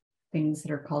have things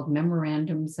that are called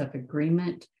memorandums of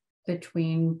agreement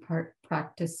between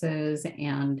practices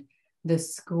and the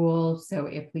school. So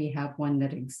if we have one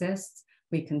that exists,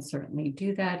 we can certainly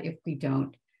do that. If we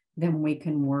don't, then we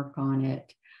can work on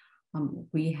it.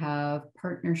 We have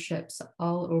partnerships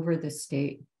all over the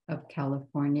state of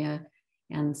California.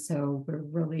 And so we're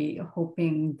really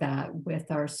hoping that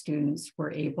with our students,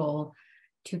 we're able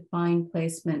to find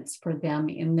placements for them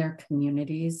in their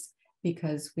communities,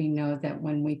 because we know that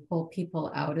when we pull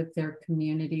people out of their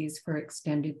communities for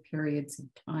extended periods of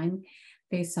time,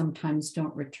 they sometimes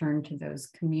don't return to those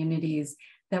communities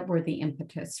that were the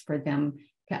impetus for them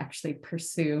to actually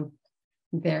pursue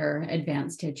their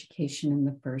advanced education in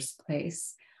the first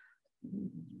place.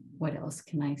 What else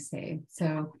can I say?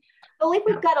 So I believe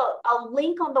we've got a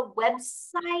link on the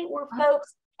website where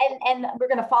folks, and we're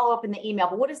going to follow up in the email,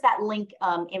 but what is that link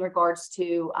in regards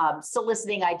to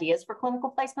soliciting ideas for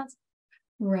clinical placements?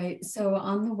 Right. So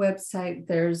on the website,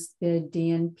 there's the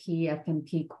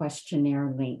DNP-FNP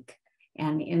questionnaire link.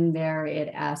 And in there, it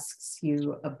asks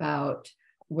you about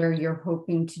where you're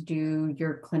hoping to do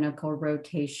your clinical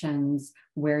rotations,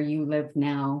 where you live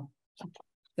now,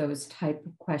 those type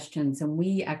of questions. And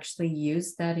we actually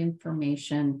use that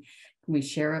information. We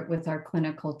share it with our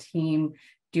clinical team.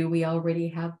 Do we already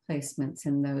have placements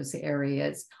in those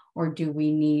areas, or do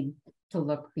we need to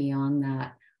look beyond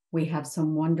that? We have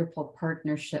some wonderful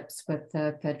partnerships with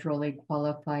the federally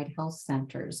qualified health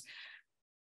centers.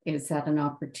 Is that an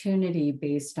opportunity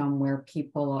based on where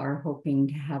people are hoping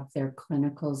to have their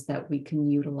clinicals that we can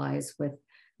utilize with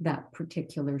that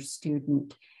particular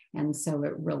student? And so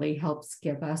it really helps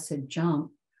give us a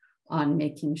jump on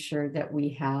making sure that we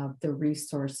have the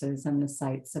resources and the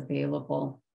sites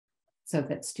available so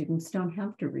that students don't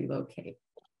have to relocate.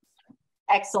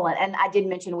 Excellent. And I did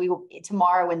mention we will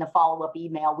tomorrow in the follow-up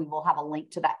email, we will have a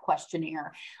link to that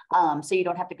questionnaire. So you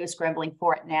don't have to go scrambling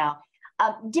for it now.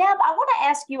 Deb, I want to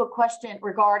ask you a question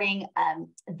regarding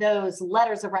those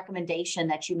letters of recommendation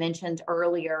that you mentioned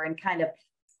earlier, and kind of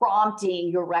prompting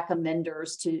your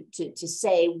recommenders to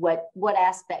say what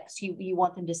aspects you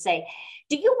want them to say.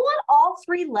 Do you want all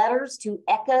three letters to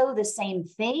echo the same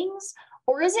things,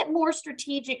 or is it more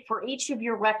strategic for each of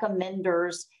your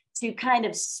recommenders to kind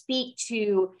of speak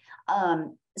to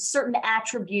certain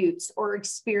attributes or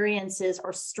experiences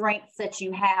or strengths that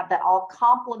you have that all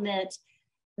complement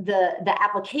the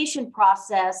application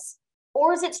process,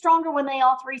 or is it stronger when they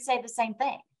all three say the same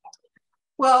thing?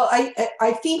 Well,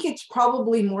 I think it's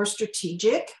probably more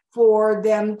strategic for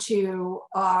them to,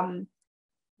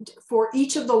 for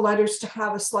each of the letters to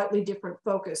have a slightly different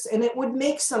focus. And it would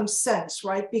make some sense,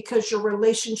 right? Because your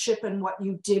relationship and what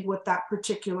you did with that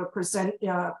particular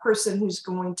person who's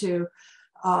going to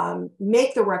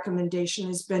make the recommendation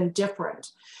has been different.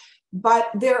 But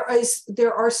there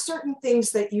are certain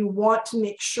things that you want to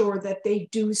make sure that they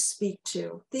do speak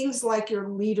to. Things like your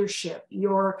leadership,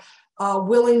 your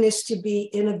willingness to be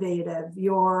innovative,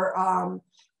 your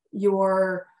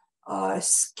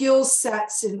skill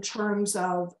sets in terms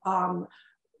of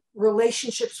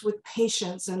relationships with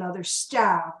patients and other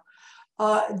staff.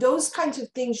 Those kinds of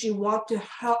things you want to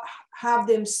have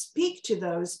them speak to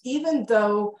those, even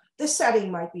though the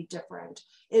setting might be different.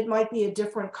 It might be a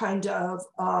different kind of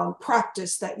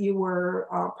practice that you were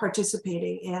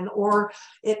participating in, or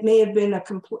it may have been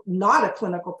not a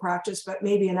clinical practice, but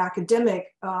maybe an academic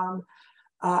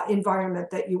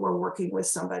environment that you were working with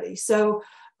somebody. So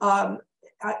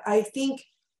I think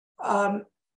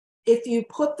if you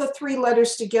put the three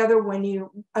letters together,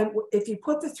 if you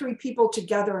put the three people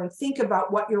together and think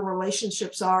about what your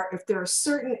relationships are, if there are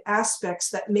certain aspects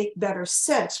that make better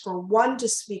sense for one to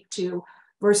speak to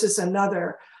versus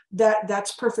another,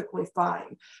 that's perfectly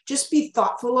fine. Just be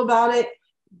thoughtful about it,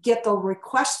 get the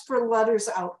request for letters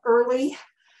out early,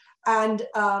 and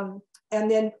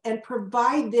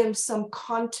provide them some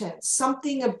content,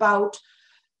 something about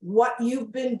what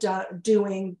you've been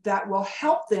doing that will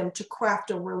help them to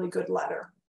craft a really good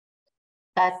letter.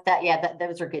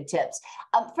 Those are good tips.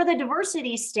 For the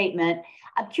diversity statement,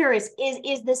 I'm curious,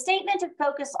 is the statement to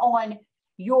focus on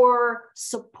your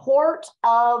support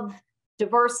of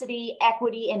diversity,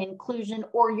 equity, and inclusion,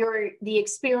 or the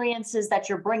experiences that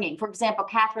you're bringing? For example,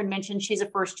 Kathryn mentioned she's a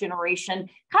first-generation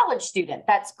college student.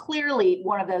 That's clearly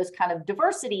one of those kind of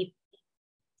diversity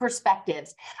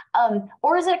perspectives.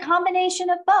 Or is it a combination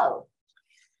of both?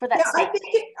 For that statement?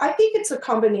 I think it's a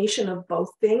combination of both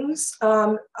things.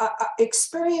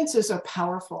 Experiences are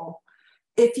powerful.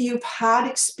 If you've had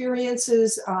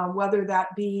experiences, whether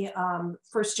that be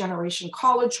first-generation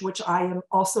college, which I am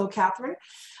also, Kathryn,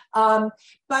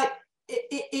 but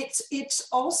it's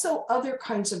also other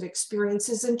kinds of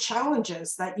experiences and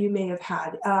challenges that you may have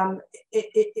had.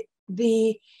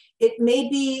 It may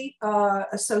be a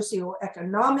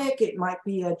socioeconomic, it might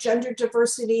be a gender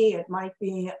diversity, it might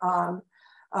be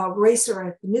race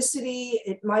or ethnicity,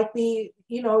 it might be,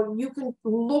 you can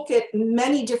look at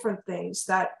many different things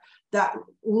that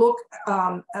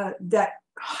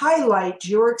highlight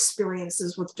your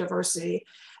experiences with diversity.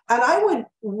 And I would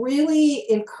really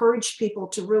encourage people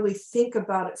to really think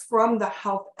about it from the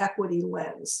health equity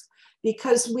lens,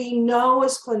 because we know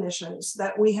as clinicians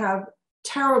that we have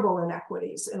terrible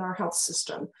inequities in our health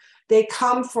system. They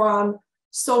come from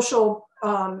social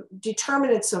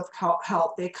determinants of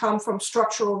health. They come from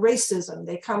structural racism.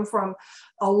 They come from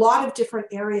a lot of different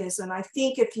areas. And I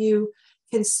think if you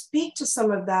can speak to some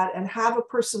of that and have a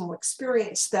personal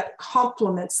experience that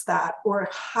complements that or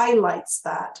highlights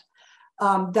that,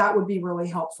 that would be really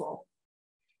helpful.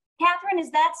 Kathryn,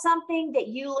 is that something that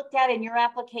you looked at in your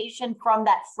application from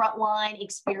that frontline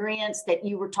experience that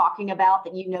you were talking about,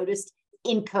 that you noticed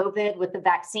in COVID with the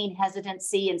vaccine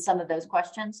hesitancy and some of those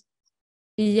questions?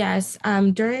 Yes,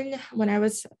 during when I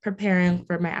was preparing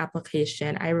for my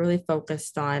application, I really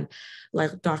focused on,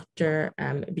 like Dr.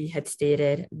 B had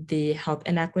stated, the health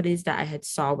inequities that I had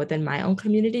saw within my own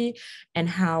community and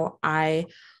how I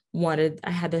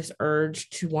had this urge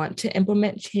to want to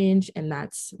implement change, and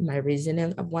that's my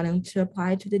reasoning of wanting to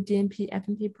apply to the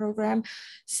DNP-FNP program.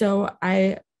 So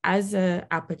as an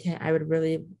applicant, I would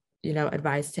really,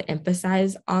 advise to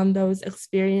emphasize on those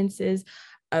experiences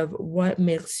of what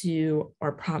makes you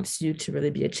or prompts you to really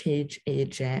be a change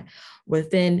agent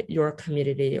within your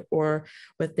community or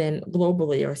within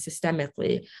globally or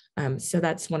systemically. So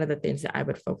that's one of the things that I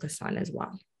would focus on as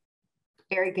well.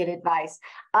 Very good advice.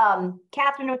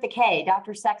 Kathryn with the K,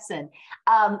 Dr. Sexson,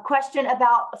 question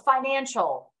about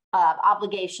financial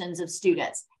obligations of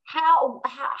students.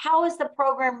 How is the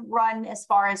program run as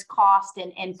far as cost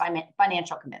and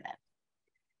financial commitment?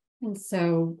 And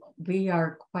so we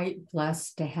are quite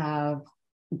blessed to have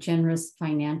generous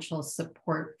financial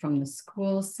support from the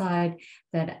school side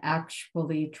that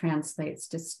actually translates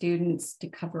to students to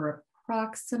cover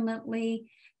approximately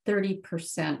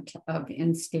 30% of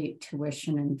in-state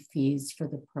tuition and fees for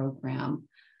the program.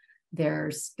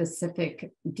 There's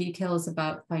specific details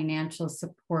about financial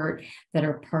support that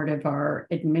are part of our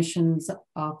admissions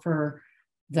offer,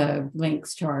 the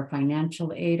links to our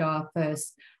financial aid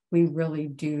office. We really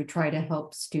do try to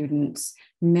help students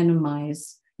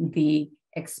minimize the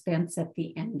expense at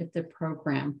the end of the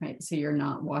program, right? So you're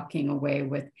not walking away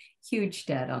with huge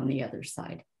debt on the other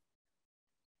side.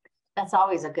 That's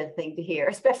always a good thing to hear,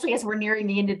 especially as we're nearing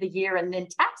the end of the year and then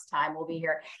tax time will be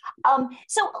here.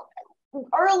 So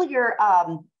earlier,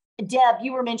 Deb,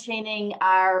 you were mentioning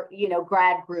our,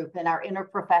 grad group and our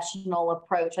interprofessional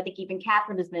approach. I think even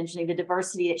Kathryn was mentioning the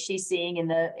diversity that she's seeing in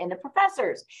the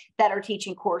professors that are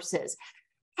teaching courses.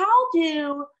 How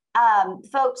do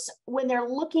folks, when they're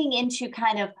looking into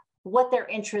kind of what their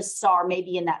interests are,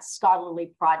 maybe in that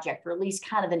scholarly project, or at least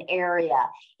kind of an area,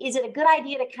 is it a good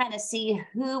idea to kind of see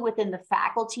who within the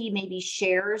faculty maybe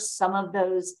shares some of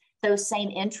those same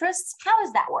interests? How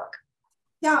does that work?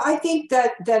 Yeah, I think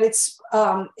that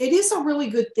it is a really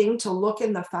good thing to look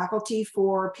in the faculty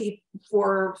for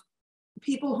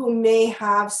people who may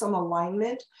have some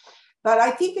alignment, but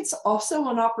I think it's also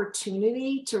an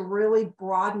opportunity to really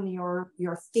broaden your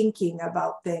thinking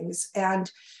about things.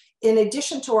 And in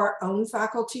addition to our own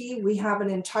faculty, we have an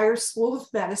entire School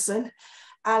of Medicine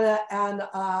and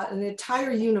an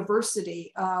entire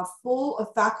university full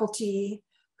of faculty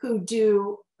who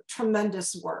do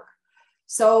tremendous work.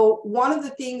 So one of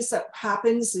the things that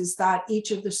happens is that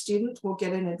each of the students will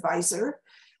get an advisor,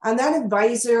 and that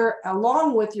advisor,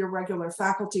 along with your regular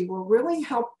faculty, will really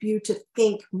help you to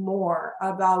think more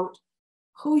about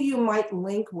who you might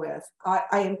link with.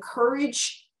 I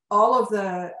encourage all of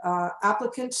the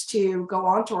applicants to go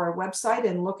onto our website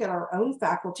and look at our own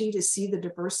faculty to see the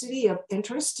diversity of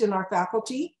interest in our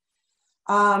faculty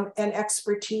and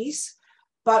expertise.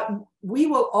 But we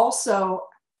will also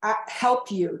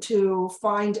help you to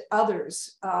find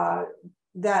others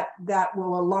that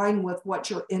will align with what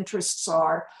your interests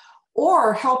are,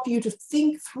 or help you to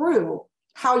think through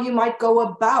how you might go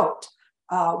about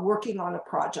working on a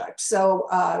project. So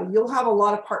you'll have a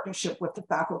lot of partnership with the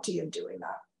faculty in doing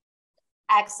that.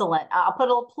 Excellent. I'll put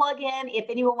a little plug in. If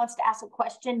anyone wants to ask a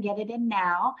question, get it in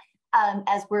now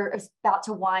as we're about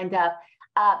to wind up.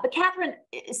 But Kathryn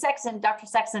Sexson, Dr.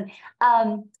 Sexson,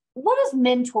 what does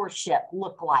mentorship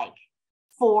look like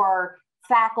for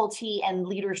faculty and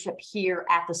leadership here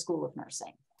at the School of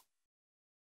Nursing?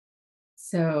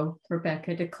 So,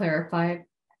 Rebecca, to clarify,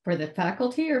 for the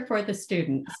faculty or for the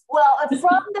students? Well,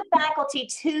 from the faculty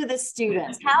to the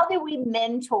students, how do we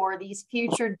mentor these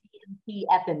future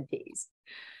DNP-FNPs?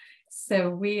 So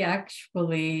we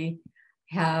actually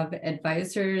have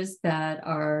advisors that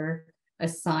are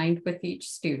assigned with each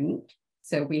student.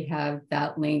 So we have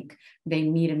that link. They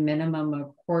meet a minimum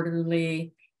of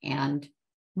quarterly, and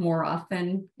more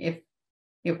often, if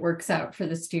it works out for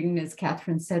the student, as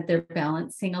Kathryn said, they're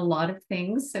balancing a lot of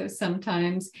things. So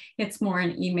sometimes it's more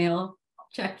an email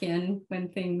check-in when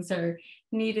things are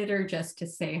needed, or just to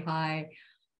say hi.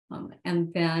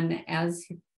 And then as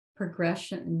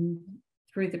progression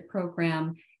through the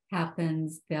program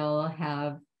happens, they'll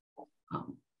have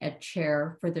a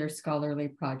chair for their scholarly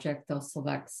project. They'll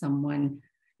select someone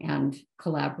and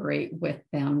collaborate with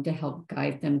them to help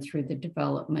guide them through the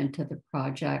development of the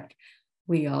project.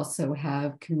 We also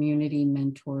have community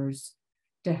mentors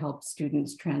to help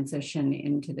students transition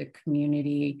into the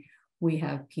community. We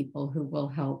have people who will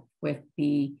help with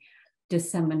the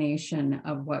dissemination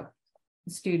of what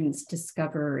students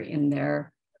discover in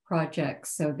their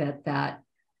projects, so that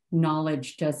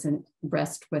knowledge doesn't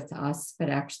rest with us, but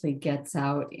actually gets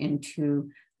out into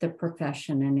the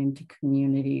profession and into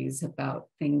communities about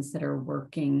things that are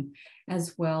working,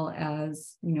 as well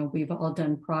as, we've all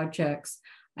done projects,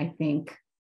 I think,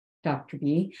 Dr.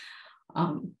 B,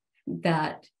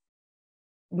 that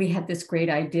we had this great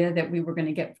idea that we were going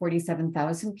to get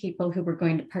 47,000 people who were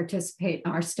going to participate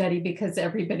in our study because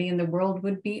everybody in the world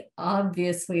would be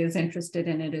obviously as interested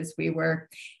in it as we were.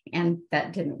 And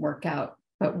that didn't work out.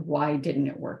 But why didn't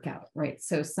it work out, right?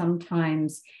 So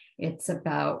sometimes it's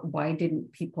about why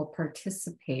didn't people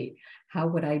participate? How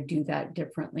would I do that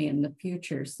differently in the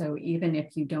future? So even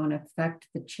if you don't affect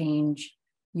the change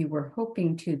you were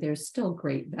hoping to, there's still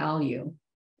great value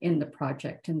in the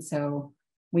project. And so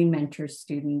we mentor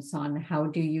students on how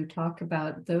do you talk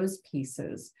about those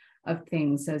pieces of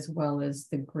things as well as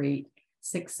the great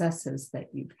successes that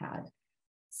you've had.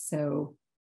 So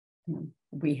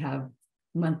we have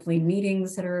monthly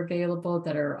meetings that are available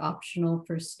that are optional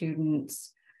for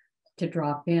students to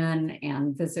drop in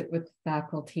and visit with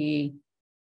faculty.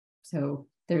 So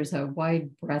there's a wide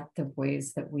breadth of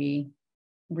ways that we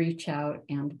reach out.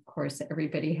 And of course,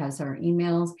 everybody has our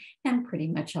emails and pretty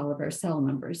much all of our cell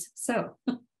numbers. So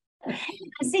I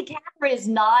see Kathryn is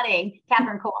nodding.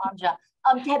 Kathryn Koanja.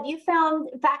 Have you found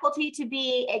faculty to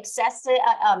be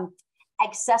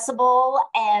accessible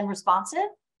and responsive?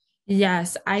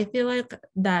 Yes, I feel like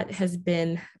that has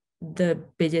been the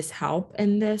biggest help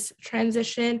in this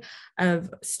transition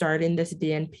of starting this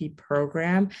DNP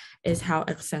program is how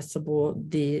accessible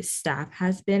the staff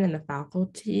has been and the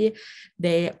faculty.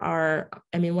 They are,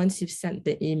 once you've sent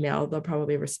the email, they'll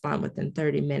probably respond within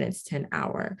 30 minutes to an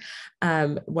hour.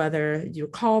 Whether you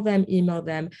call them, email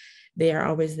them, they are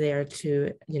always there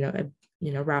to,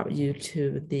 route you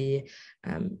to the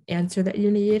answer that you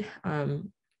need.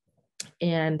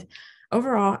 And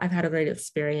overall, I've had a great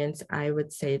experience. I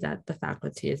would say that the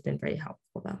faculty has been very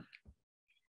helpful, though.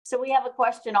 So we have a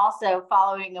question also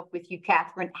following up with you,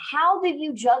 Kathryn. How did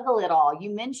you juggle it all? You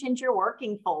mentioned you're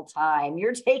working full time.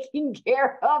 You're taking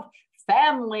care of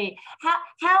family.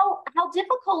 How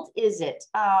difficult is it?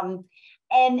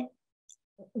 And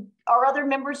are other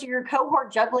members of your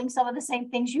cohort juggling some of the same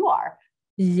things you are?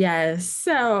 Yes.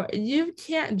 So you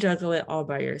can't juggle it all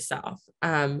by yourself.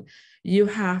 You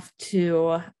have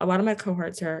to, a lot of my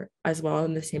cohorts are as well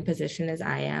in the same position as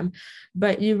I am,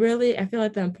 but I feel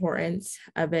like the importance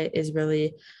of it is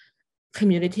really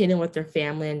communicating with your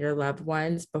family and your loved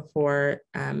ones before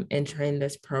entering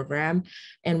this program,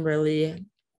 and really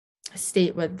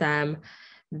state with them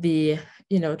the,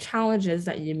 challenges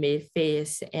that you may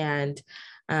face, and,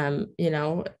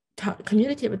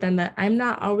 communicate with them that I'm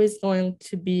not always going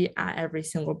to be at every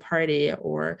single party,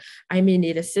 or I may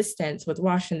need assistance with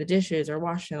washing the dishes or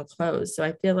washing the clothes. So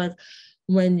I feel like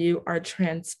when you are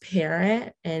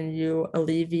transparent and you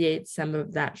alleviate some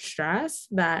of that stress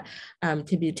that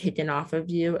can be taken off of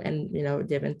you and,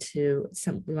 given to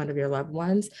one of your loved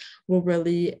ones, will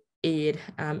really aid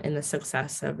in the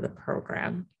success of the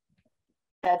program.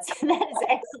 That is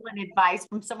excellent advice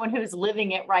from someone who's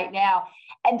living it right now.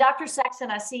 And Dr. Sexson,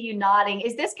 I see you nodding.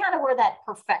 Is this kind of where that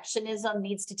perfectionism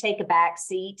needs to take a back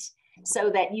seat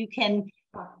so that you can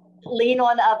lean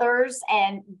on others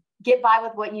and get by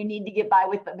with what you need to get by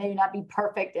with, but maybe not be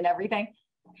perfect in everything?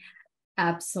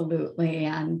 Absolutely.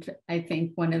 And I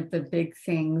think one of the big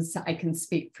things, I can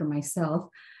speak for myself,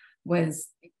 was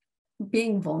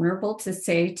being vulnerable to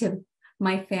say to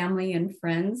my family and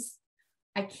friends,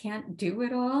 I can't do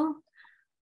it all.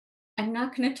 I'm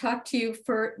not going to talk to you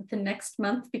for the next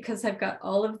month because I've got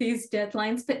all of these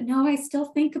deadlines, but no, I still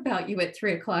think about you at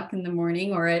 3 o'clock in the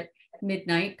morning or at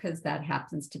midnight, because that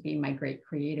happens to be my great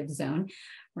creative zone,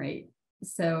 right?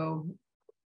 So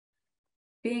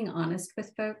being honest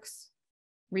with folks,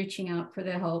 reaching out for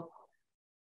the help.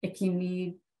 If you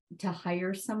need to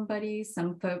hire somebody,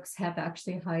 some folks have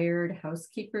actually hired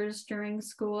housekeepers during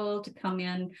school to come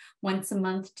in once a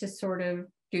month to sort of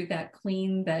do that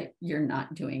clean that you're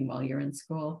not doing while you're in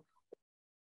school.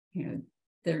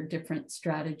 There are different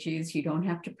strategies. You don't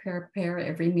have to prepare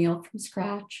every meal from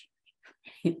scratch.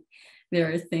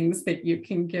 There are things that you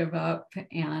can give up,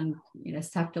 and you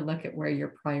just have to look at where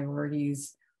your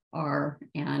priorities are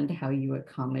and how you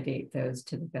accommodate those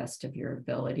to the best of your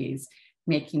abilities,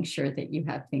 making sure that you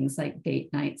have things like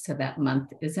date night, so that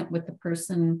month isn't with the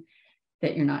person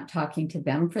that you're not talking to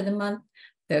them for the month.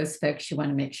 Those folks you want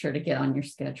to make sure to get on your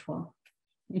schedule.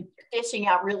 dishing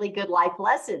out really good life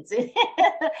lessons.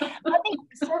 Let me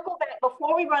circle back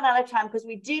before we run out of time, because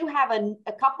we do have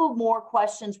a couple more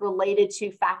questions related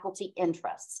to faculty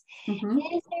interests. Mm-hmm.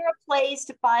 Is there a place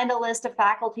to find a list of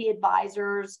faculty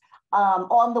advisors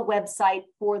on the website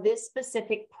for this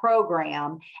specific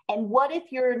program? And what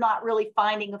if you're not really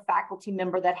finding a faculty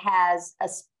member that has a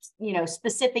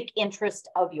specific interest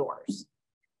of yours?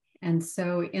 And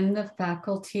so in the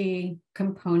faculty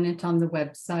component on the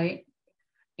website,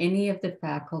 any of the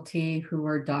faculty who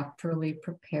are doctorally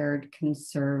prepared can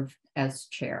serve as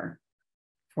chair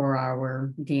for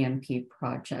our DNP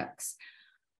projects.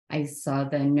 I saw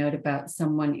the note about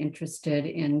someone interested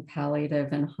in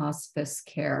palliative and hospice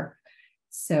care.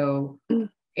 So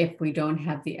if we don't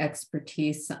have the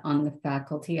expertise on the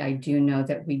faculty, I do know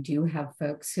that we do have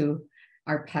folks who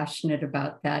are passionate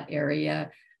about that area.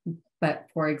 But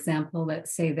for example,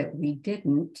 let's say that we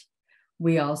didn't,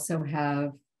 we also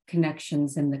have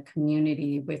connections in the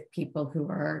community with people who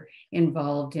are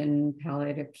involved in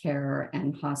palliative care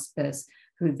and hospice,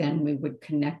 who then we would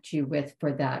connect you with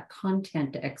for that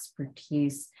content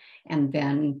expertise. And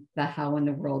then the how in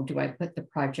the world do I put the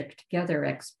project together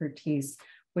expertise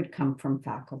would come from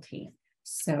faculty.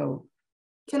 So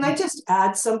can I just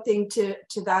add something to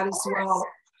that as well?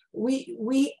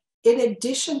 We in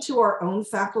addition to our own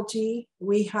faculty,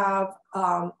 we have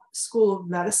School of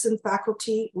Medicine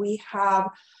faculty, we have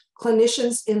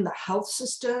clinicians in the health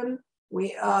system,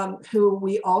 who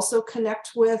we also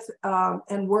connect with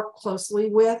and work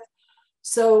closely with.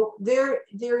 So there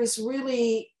is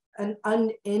really an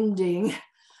unending,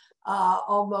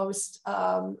 almost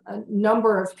a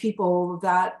number of people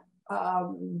that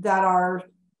our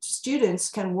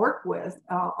students can work with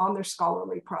on their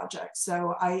scholarly projects.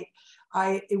 So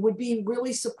it would be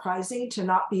really surprising to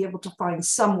not be able to find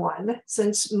someone,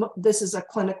 since this is a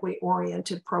clinically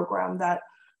oriented program, that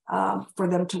for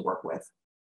them to work with.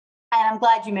 And I'm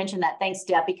glad you mentioned that. Thanks,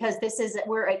 Deb, because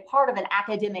we're a part of an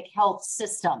academic health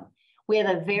system. We have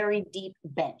a very deep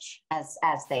bench, as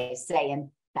they say in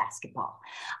basketball.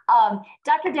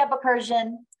 Dr. Deb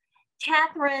Bukurjian,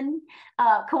 Kathryn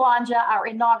Kawanja, our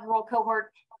inaugural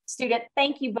cohort student,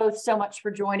 thank you both so much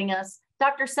for joining us.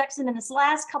 Dr. Sexson, in this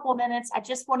last couple of minutes, I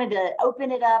just wanted to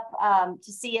open it up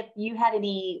to see if you had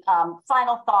any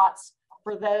final thoughts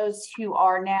for those who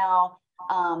are now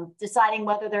deciding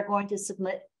whether they're going to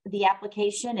submit the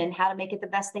application and how to make it the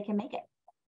best they can make it.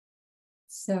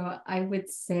 So I would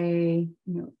say,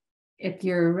 if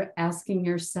you're asking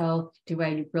yourself, do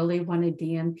I really want a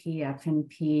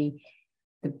DNP-FNP?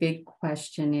 The big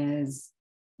question is,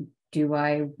 do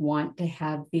I want to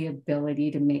have the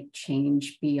ability to make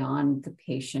change beyond the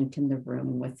patient in the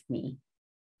room with me?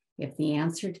 If the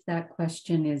answer to that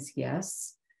question is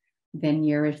yes, then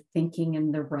you're thinking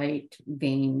in the right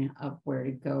vein of where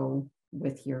to go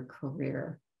with your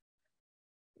career.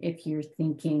 If you're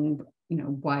thinking,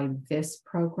 why this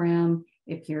program,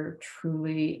 if you're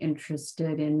truly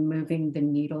interested in moving the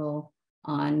needle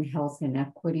on health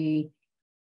inequity,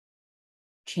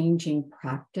 changing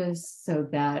practice so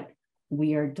that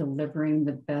we are delivering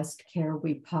the best care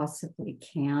we possibly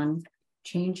can,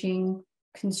 changing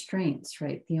constraints,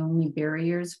 right? The only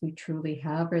barriers we truly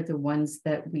have are the ones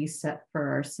that we set for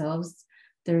ourselves.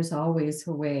 There's always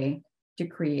a way to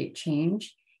create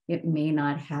change. It may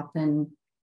not happen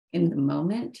in the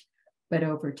moment, but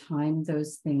over time,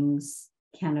 those things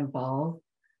can evolve.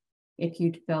 If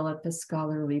you develop a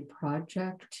scholarly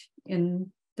project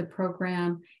in the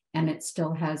program and it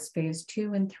still has phase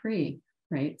 2 and 3,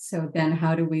 right? So then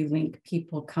how do we link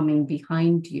people coming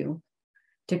behind you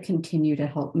to continue to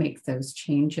help make those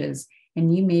changes?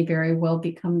 And you may very well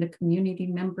become the community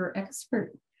member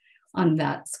expert on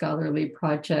that scholarly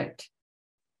project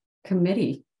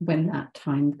committee when that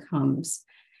time comes.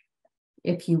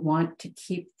 If you want to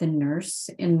keep the nurse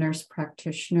in nurse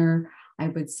practitioner, I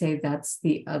would say that's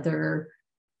the other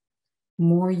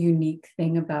more unique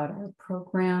thing about our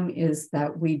program, is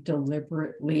that we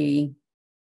deliberately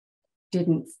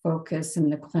didn't focus in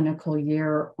the clinical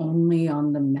year only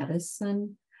on the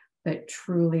medicine, but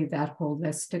truly that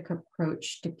holistic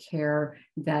approach to care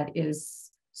that is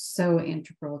so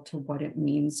integral to what it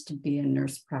means to be a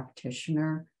nurse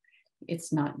practitioner.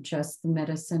 It's not just the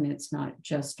medicine, it's not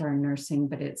just our nursing,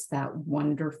 but it's that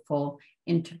wonderful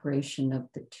integration of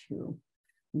the two.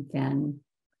 Then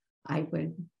I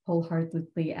would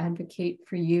wholeheartedly advocate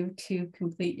for you to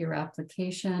complete your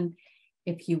application.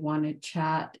 If you want to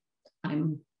chat,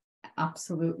 I'm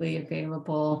absolutely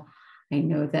available. I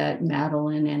know that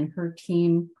Madeline and her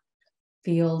team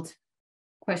field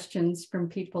questions from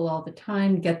people all the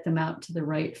time, get them out to the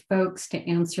right folks to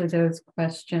answer those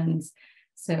questions.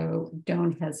 So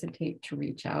don't hesitate to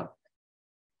reach out.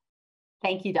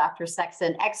 Thank you, Dr.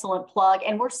 Sexson. Excellent plug.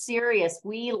 And we're serious.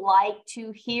 We like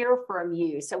to hear from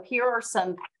you. So here are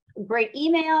some great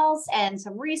emails and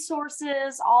some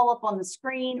resources all up on the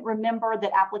screen. Remember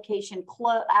that applications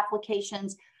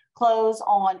close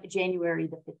on January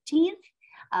the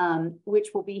 15th, which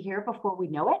will be here before we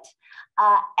know it.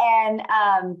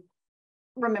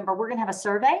 Remember, we're going to have a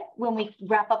survey when we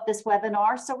wrap up this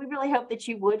webinar. So we really hope that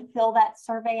you would fill that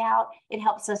survey out. It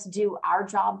helps us do our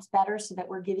jobs better so that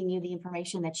we're giving you the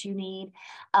information that you need.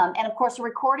 And of course, a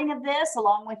recording of this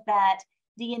along with that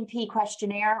DNP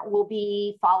questionnaire will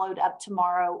be followed up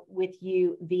tomorrow with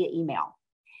you via email.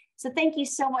 So thank you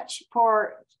so much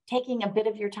for taking a bit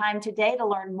of your time today to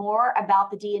learn more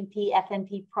about the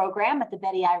DNP-FNP program at the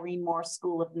Betty Irene Moore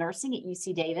School of Nursing at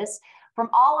UC Davis. From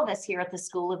all of us here at the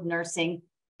School of Nursing,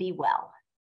 be well.